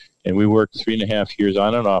sculptor, and we worked 3.5 years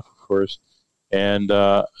on and off, of course. And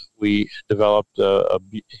we developed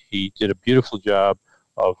he did a beautiful job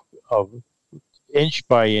of inch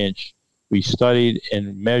by inch. We studied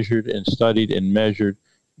and measured and studied and measured,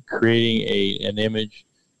 creating an image,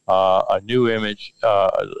 a new image,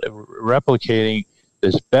 replicating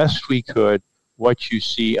as best we could what you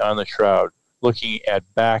see on the shroud, looking at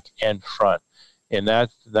back and front. And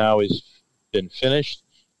that now has been finished.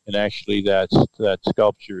 And actually that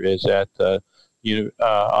sculpture is at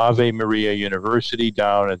Ave Maria University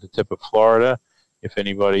down at the tip of Florida. If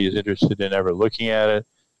anybody is interested in ever looking at it,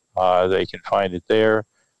 they can find it there.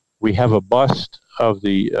 We have a bust of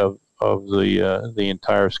the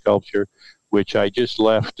entire sculpture, which I just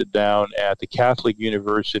left down at the Catholic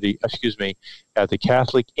at the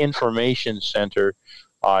Catholic Information Center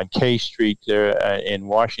on K Street there in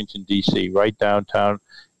Washington, D.C., right downtown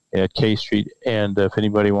at K Street. And if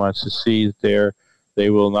anybody wants to see it there, they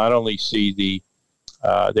will not only see the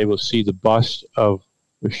bust of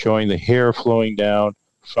showing the hair flowing down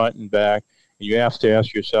front and back. And you have to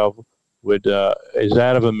ask yourself, is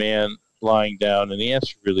that of a man lying down? And the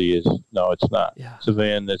answer really is no, it's not. Yeah. It's a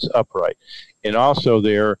man that's upright. And also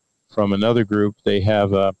there, from another group, they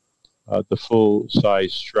have the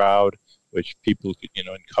full-size shroud, which people could, in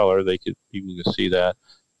color, people can see that.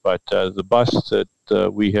 But the bust that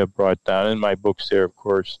we have brought down in my books there, of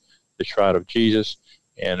course, the Shroud of Jesus,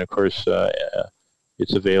 and of course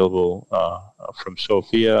it's available from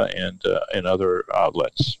Sophia and other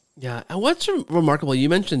outlets. Yeah, and what's remarkable, you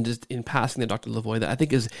mentioned just in passing to Dr. Lavoie, that I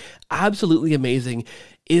think is absolutely amazing,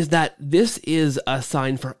 is that this is a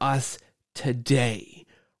sign for us today,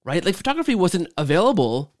 right? Like, photography wasn't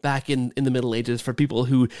available back in the Middle Ages for people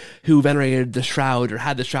who venerated the shroud or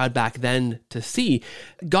had the shroud back then to see.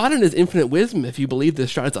 God in his infinite wisdom, if you believe the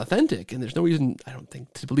shroud is authentic, and there's no reason, I don't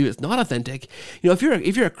think, to believe it's not authentic, if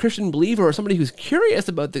you're a Christian believer or somebody who's curious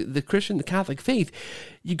about the Catholic faith,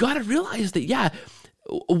 you got to realize that,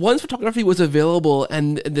 once photography was available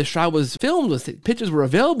and the shroud was filmed, pictures were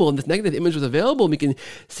available and this negative image was available, and we can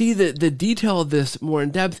see the detail of this more in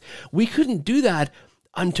depth, we couldn't do that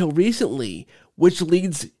until recently, which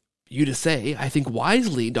leads you to say, I think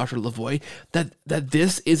wisely, Dr. Lavoie, that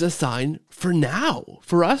this is a sign for now,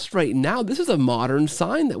 for us right now. This is a modern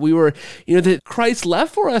sign that that Christ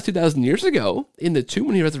left for us 2,000 years ago in the tomb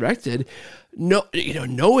when he resurrected,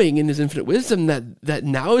 knowing in his infinite wisdom that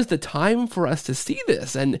now is the time for us to see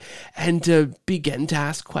this and to begin to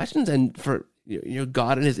ask questions, and for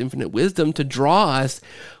God in his infinite wisdom to draw us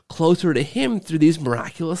closer to him through these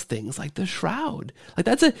miraculous things like the shroud. Like,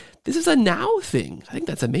 this is a now thing. I think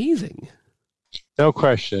that's amazing. No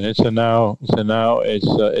question. It's a now.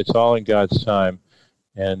 It's all in God's time.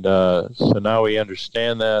 And so now we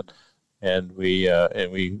understand that, and we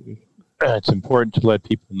it's important to let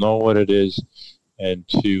people know what it is and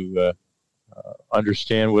to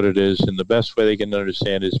understand what it is. And the best way they can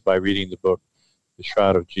understand is by reading the book, The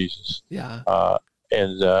Shroud of Jesus. Yeah.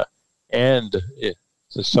 And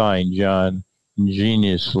it's a sign John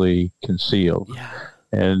ingeniously concealed. Yeah.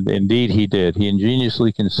 And indeed he did. He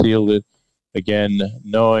ingeniously concealed it, again,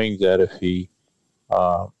 knowing that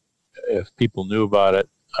if people knew about it,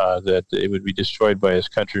 that it would be destroyed by his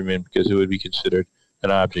countrymen because it would be considered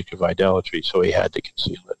an object of idolatry, so he had to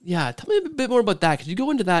conceal it. Yeah, tell me a bit more about that. Could you go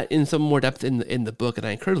into that in some more depth in the book? And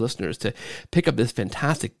I encourage listeners to pick up this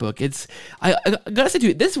fantastic book. I gotta say to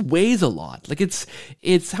you, this weighs a lot. Like it's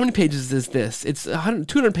how many pages is this? It's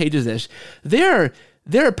 200 pages ish.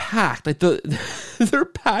 They're packed. Like they're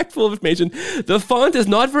packed full of information. The font is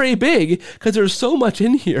not very big because there's so much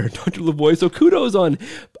in here, Dr. Lavoie. So kudos on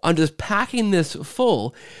just packing this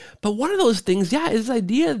full. But one of those things, is this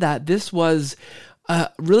idea that this was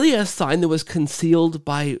really a sign that was concealed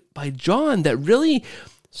by John, that really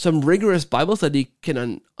some rigorous Bible study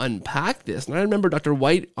can unpack this. And I remember Dr.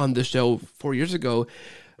 White on the show 4 years ago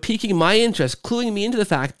piquing my interest, cluing me into the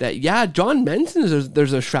fact that, John mentions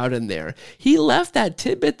there's a shroud in there. He left that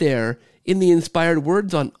tidbit there in the inspired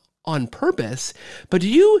words on purpose. But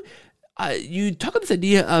you talk about this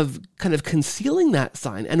idea of kind of concealing that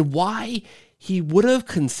sign and why he would have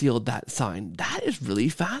concealed that sign. That is really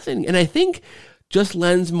fascinating. And I think just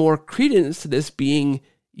lends more credence to this being,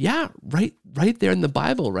 right there in the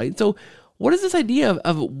Bible, right? So what is this idea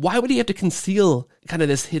of why would he have to conceal kind of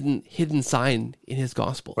this hidden sign in his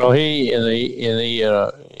gospel? Well, he in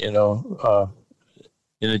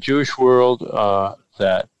the Jewish world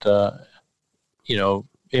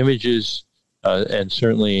images and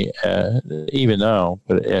certainly even now,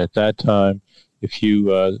 but at that time, if you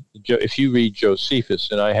read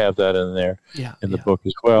Josephus, and I have that in there in the book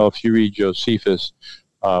as well. If you read Josephus,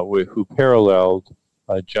 who paralleled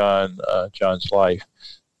John's life,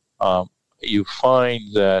 you find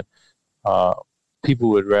that people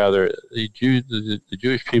would rather the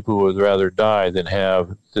Jewish people would rather die than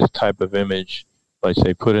have this type of image, like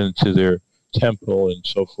say, put into their temple and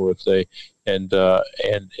so forth. And then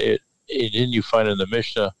you find in the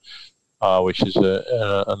Mishnah, which is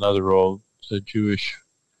another old Jewish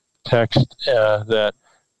text, that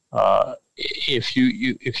if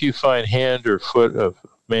you find hand or foot of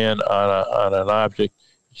man on an object,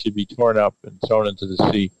 it should be torn up and thrown into the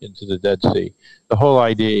sea, into the Dead Sea. The whole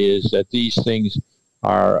idea is that these things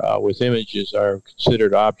are, with images, are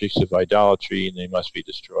considered objects of idolatry, and they must be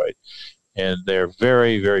destroyed. And they're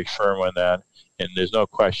very, very firm on that. And there's no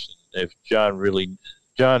question if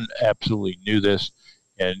John absolutely knew this,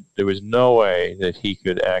 and there was no way that he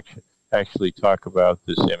could actually talk about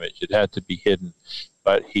this image. It had to be hidden.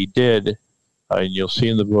 But he did, and you'll see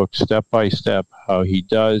in the book step by step how he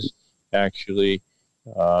does actually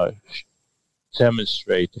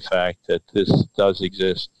demonstrate the fact that this does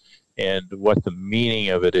exist and what the meaning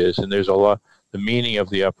of it is. And there's the meaning of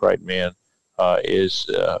the upright man is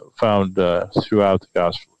found throughout the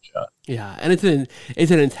Gospel of John. Yeah, and it's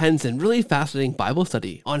an intense and really fascinating Bible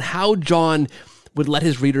study on how John would let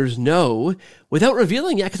his readers know without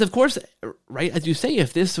revealing yet. Because of course, right, as you say,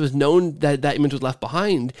 if this was known that image was left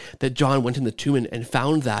behind, that John went in the tomb and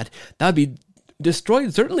found that would be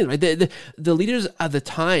destroyed, certainly, right? The leaders at the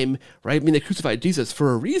time, right, I mean, they crucified Jesus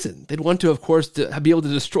for a reason. They'd want to, of course, to be able to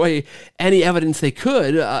destroy any evidence they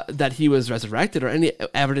could that he was resurrected, or any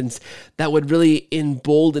evidence that would really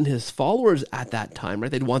embolden his followers at that time,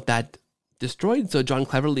 right? They'd want that destroyed. So John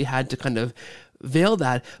cleverly had to kind of veil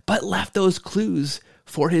that, but left those clues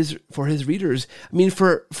for his readers. I mean,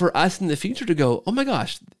 for us in the future to go, oh my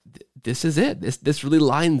gosh, this is it. This really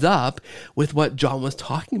lines up with what John was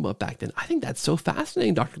talking about back then. I think that's so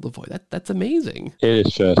fascinating, Dr. Lavoie. That's amazing. It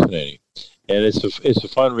is fascinating, and it's a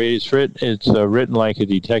fun read. It's written like a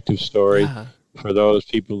detective story for those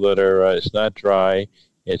people that are. It's not dry.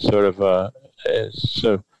 It's sort of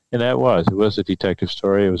and it was a detective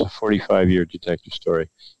story. It was a 45-year detective story.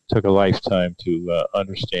 It took a lifetime to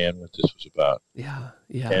understand what this was about. Yeah.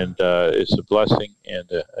 And it's a blessing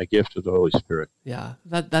and a gift of the Holy Spirit. Yeah,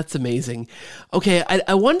 that's amazing. Okay,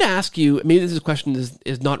 I wanted to ask you, maybe this question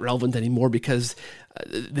is not relevant anymore because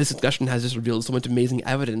this discussion has just revealed so much amazing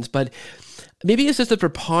evidence, but maybe it's just a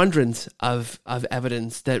preponderance of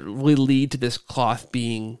evidence that really lead to this cloth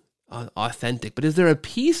being authentic. But is there a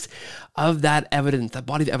piece of that evidence, that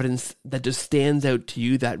body of evidence, that just stands out to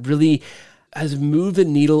you that really has moved the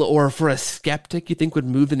needle, or for a skeptic you think would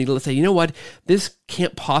move the needle to say, you know what, this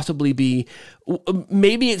can't possibly be,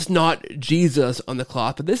 maybe it's not Jesus on the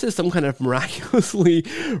cloth, but this is some kind of miraculously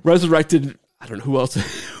resurrected, I don't know who else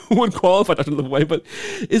would qualify Dr. Lavoie, but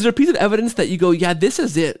is there a piece of evidence that you go, yeah, this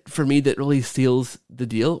is it for me that really seals the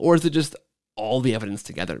deal? Or is it just all the evidence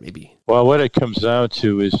together maybe? Well, what it comes down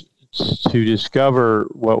to is to discover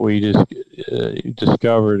what we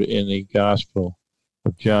discovered in the Gospel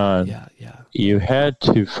of John. You had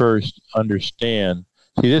to first understand.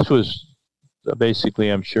 See, this was basically,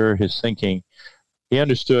 I'm sure, his thinking. He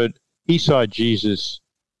understood. He saw Jesus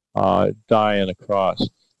die on a cross.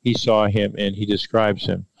 He saw him, and he describes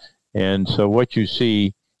him. And so what you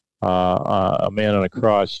see, a man on a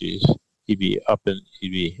cross, he'd be up in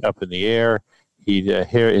the air.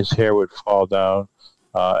 His hair would fall down,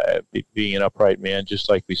 being an upright man, just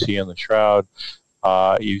like we see on the shroud.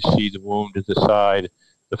 You see the wound at the side,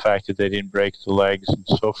 the fact that they didn't break the legs and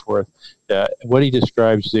so forth. What he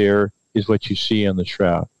describes there is what you see on the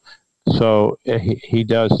shroud. So he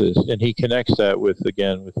does this, and he connects that with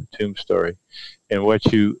the tomb story,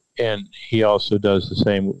 and he also does the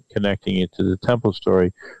same, connecting it to the temple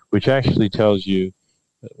story, which actually tells you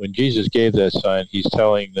that when Jesus gave that sign, he's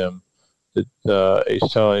telling them that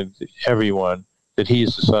he's telling everyone that he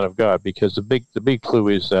is the Son of God, because the big clue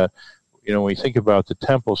is that, when we think about the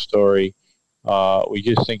temple story, we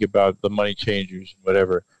just think about the money changers and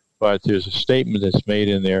whatever, but there's a statement that's made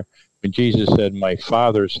in there. When Jesus said, "My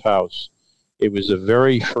Father's house," it was the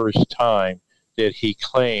very first time that he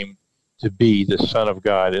claimed to be the Son of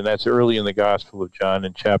God. And that's early in the Gospel of John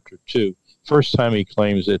in chapter 2. First time he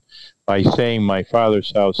claims it by saying, "My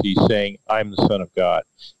Father's house," he's saying, "I'm the Son of God."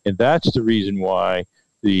 And that's the reason why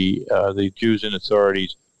the Jews and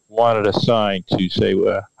authorities wanted a sign to say,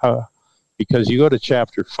 because you go to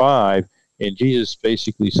chapter 5, and Jesus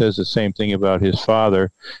basically says the same thing about his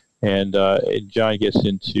Father. And John gets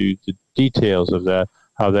into the details of that,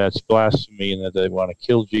 how that's blasphemy, and that they want to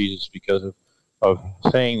kill Jesus because of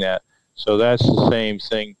saying that. So that's the same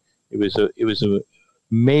thing. It was a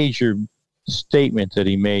major statement that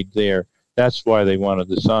he made there. That's why they wanted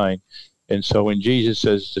the sign. And so when Jesus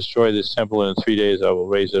says, "Destroy this temple, and in 3 days I will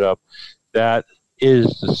raise it up," that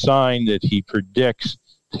is the sign that he predicts,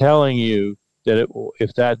 telling you that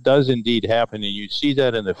if that does indeed happen, and you see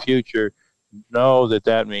that in the future, know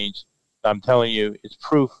that means, I'm telling you, it's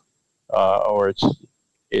proof, or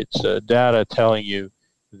it's data telling you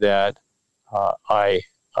that I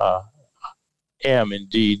am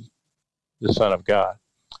indeed the Son of God.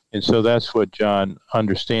 And so that's what John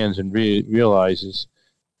understands and realizes.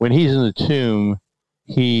 When he's in the tomb,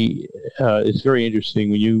 it's very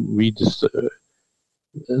interesting when you read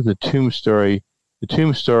the tomb story. The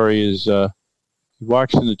tomb story is, he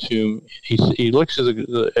walks in the tomb. He looks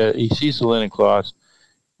at he sees the linen cloths.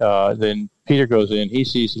 Then Peter goes in. He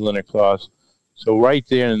sees the linen cloths. So right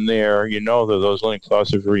there and there, that those linen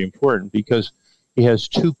cloths are very important, because he has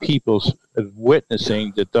two people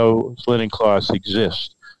witnessing that those linen cloths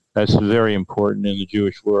exist. That's very important in the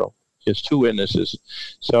Jewish world. He has two witnesses.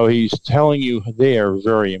 So he's telling you they are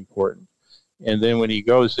very important. And then when he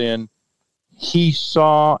goes in, he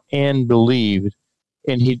saw and believed,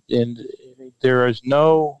 and there is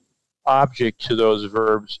no object to those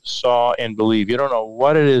verbs, saw and believe. You don't know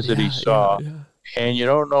what it is that he saw, and you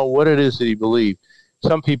don't know what it is that he believed.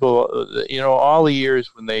 Some people, all the years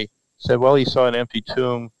when they said, well, he saw an empty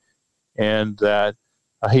tomb and that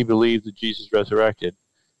he believed that Jesus resurrected.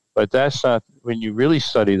 But that's not, when you really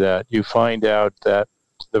study that, you find out that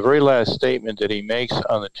the very last statement that he makes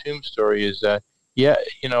on the tomb story is that,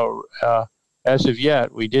 as of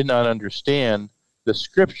yet, we did not understand the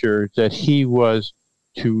scripture that he was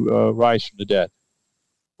to rise from the dead.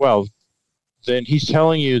 Well, then he's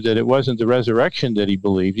telling you that it wasn't the resurrection that he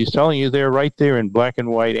believed. He's telling you there, right there in black and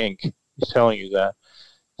white ink. He's telling you that.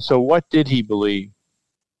 So what did he believe?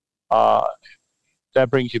 That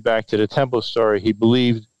brings you back to the temple story. He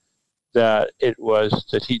believed that it was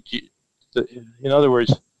that in other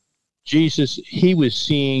words, he was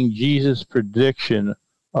seeing Jesus' prediction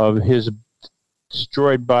of his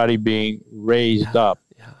destroyed body being raised up.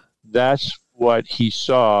 Yeah. That's what he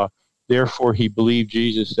saw. Therefore, he believed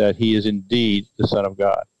Jesus, that he is indeed the Son of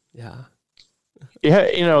God. Yeah.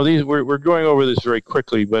 We're going over this very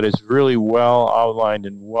quickly, but it's really well outlined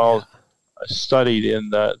and well studied in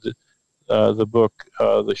the book,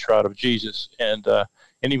 The Shroud of Jesus. And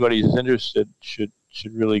anybody who's interested should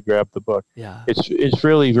really grab the book. Yeah. It's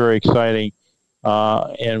really very exciting,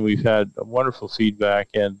 and we've had wonderful feedback,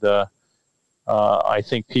 and I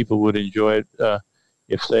think people would enjoy it.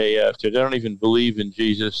 If they don't even believe in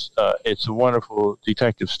Jesus, it's a wonderful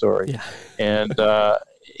detective story, and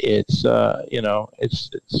it's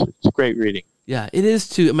great reading. Yeah, it is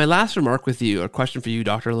too. My last remark with you, or question for you,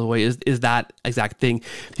 Dr. Lavoie, is that exact thing.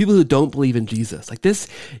 People who don't believe in Jesus, like this,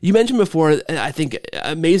 you mentioned before, I think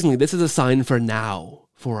amazingly, this is a sign for now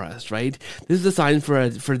for us, right? This is a sign for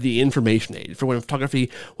the information age, for when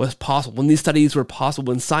photography was possible, when these studies were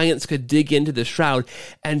possible, when science could dig into the shroud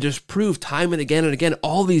and just prove time and again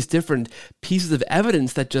all these different pieces of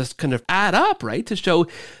evidence that just kind of add up, right? To show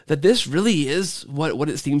that this really is what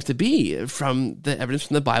it seems to be from the evidence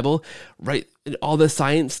from the Bible, right? And all the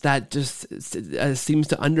science that just seems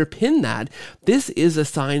to underpin that. This is a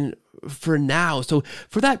sign for now. So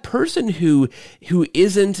for that person who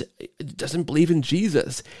doesn't believe in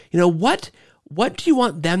Jesus, what do you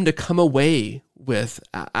want them to come away with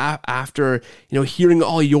after hearing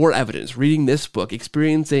all your evidence, reading this book,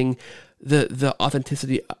 experiencing the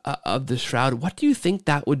authenticity of the Shroud? What do you think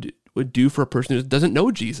that would do for a person who doesn't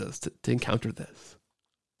know Jesus to encounter this?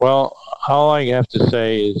 Well, all I have to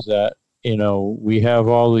say is that we have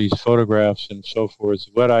all these photographs and so forth.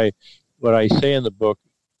 What I say in the book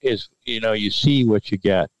is, you see what you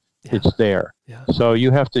get. Yeah. It's there. Yeah. So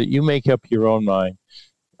you make up your own mind.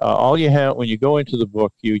 All you have when you go into the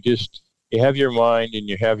book, you have your mind and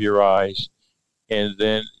you have your eyes, and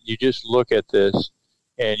then you just look at this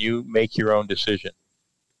and you make your own decision,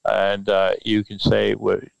 and you can say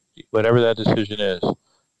whatever that decision is.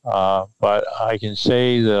 But I can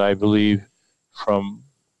say that I believe from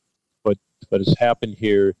what has happened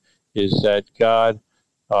here is that God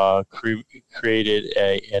created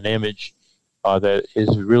an image that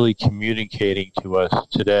is really communicating to us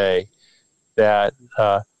today that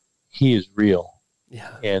He is real,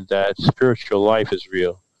 and that spiritual life is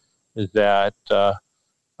real, that the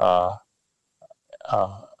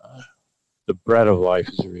bread of life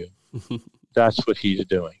is real. That's what He's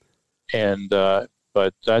doing, and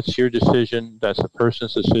but that's your decision. That's a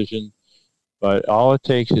person's decision. But all it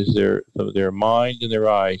takes is their mind and their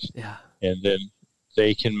eyes, and then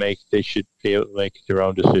they should be able to make their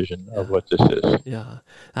own decision of what this is. Yeah,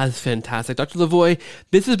 that's fantastic. Dr. Lavoie,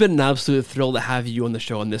 this has been an absolute thrill to have you on the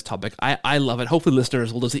show on this topic. I love it. Hopefully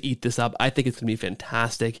listeners will just eat this up. I think it's going to be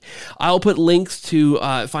fantastic. I'll put links to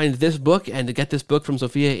find this book and to get this book from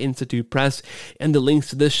Sophia Institute Press, and the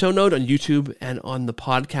links to this show note on YouTube and on the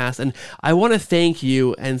podcast. And I want to thank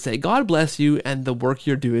you and say God bless you and the work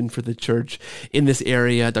you're doing for the church in this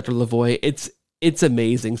area, Dr. Lavoie. It's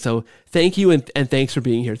amazing. So thank you, and thanks for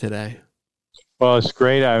being here today. Well, it's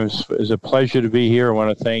great. It's a pleasure to be here. I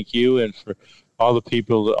want to thank you and for all the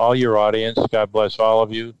people, all your audience. God bless all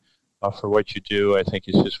of you for what you do. I think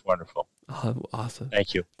it's just wonderful. Oh, awesome.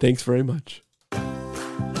 Thank you. Thanks very much.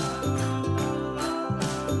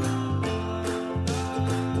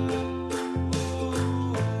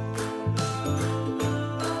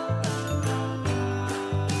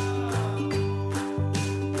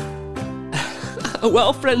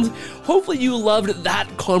 Well, friends, hopefully you loved that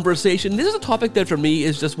conversation. This is a topic that for me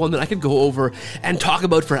is just one that I could go over and talk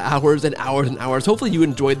about for hours and hours and hours. Hopefully you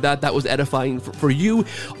enjoyed that. That was edifying for you.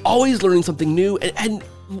 Always learning something new, and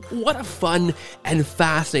what a fun and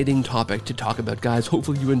fascinating topic to talk about, guys.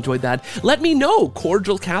 Hopefully you enjoyed that. Let me know,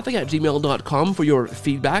 cordialcatholic@gmail.com for your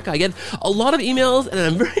feedback. I get a lot of emails, and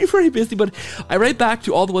I'm very, very busy, but I write back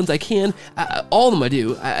to all the ones I can. All of them I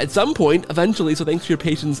do at some point, eventually, so thanks for your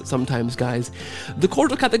patience sometimes, guys.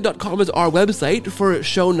 TheCordialCatholic.com is our website for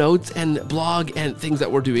show notes and blog and things that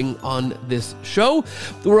we're doing on this show.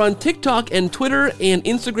 We're on TikTok and Twitter and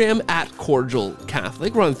Instagram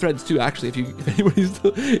 @CordialCatholic. We're on Threads too, actually, if anybody's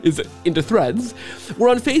is into Threads. We're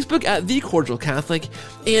on Facebook @The Cordial Catholic,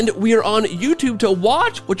 and we are on YouTube to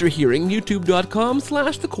watch what you're hearing,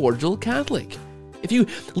 youtube.com/The Cordial Catholic. If you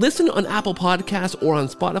listen on Apple Podcasts or on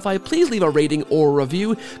Spotify, please leave a rating or a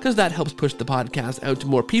review, because that helps push the podcast out to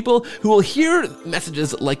more people who will hear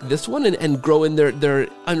messages like this one and grow in their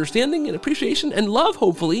understanding and appreciation and love,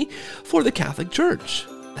 hopefully, for the Catholic Church.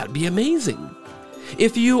 That'd be amazing.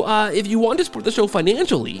 If you want to support the show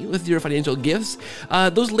financially with your financial gifts,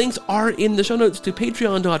 those links are in the show notes to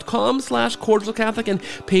patreon.com/cordialcatholic and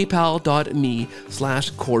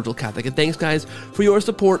paypal.me/cordialcatholic. And thanks, guys, for your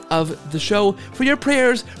support of the show, for your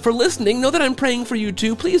prayers, for listening. Know that I'm praying for you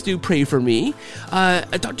too. Please do pray for me. I'll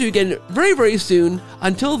talk to you again very, very soon.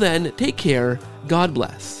 Until then, take care. God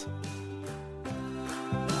bless.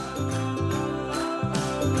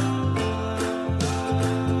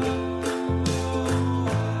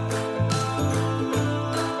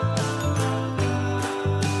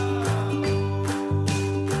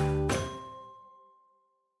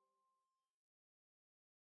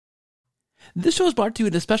 This show is brought to you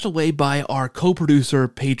in a special way by our co-producer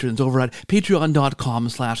patrons over at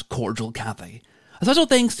patreon.com/cordialcatholic. A special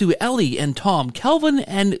thanks to Ellie and Tom, Kelvin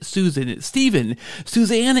and Susan, Stephen,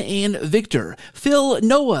 Suzanne and Victor, Phil,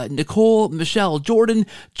 Noah, Nicole, Michelle, Jordan,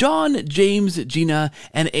 John, James, Gina,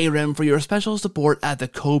 and Aram for your special support at the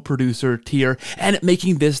co-producer tier and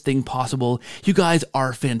making this thing possible. You guys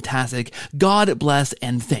are fantastic. God bless,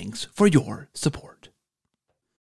 and thanks for your support.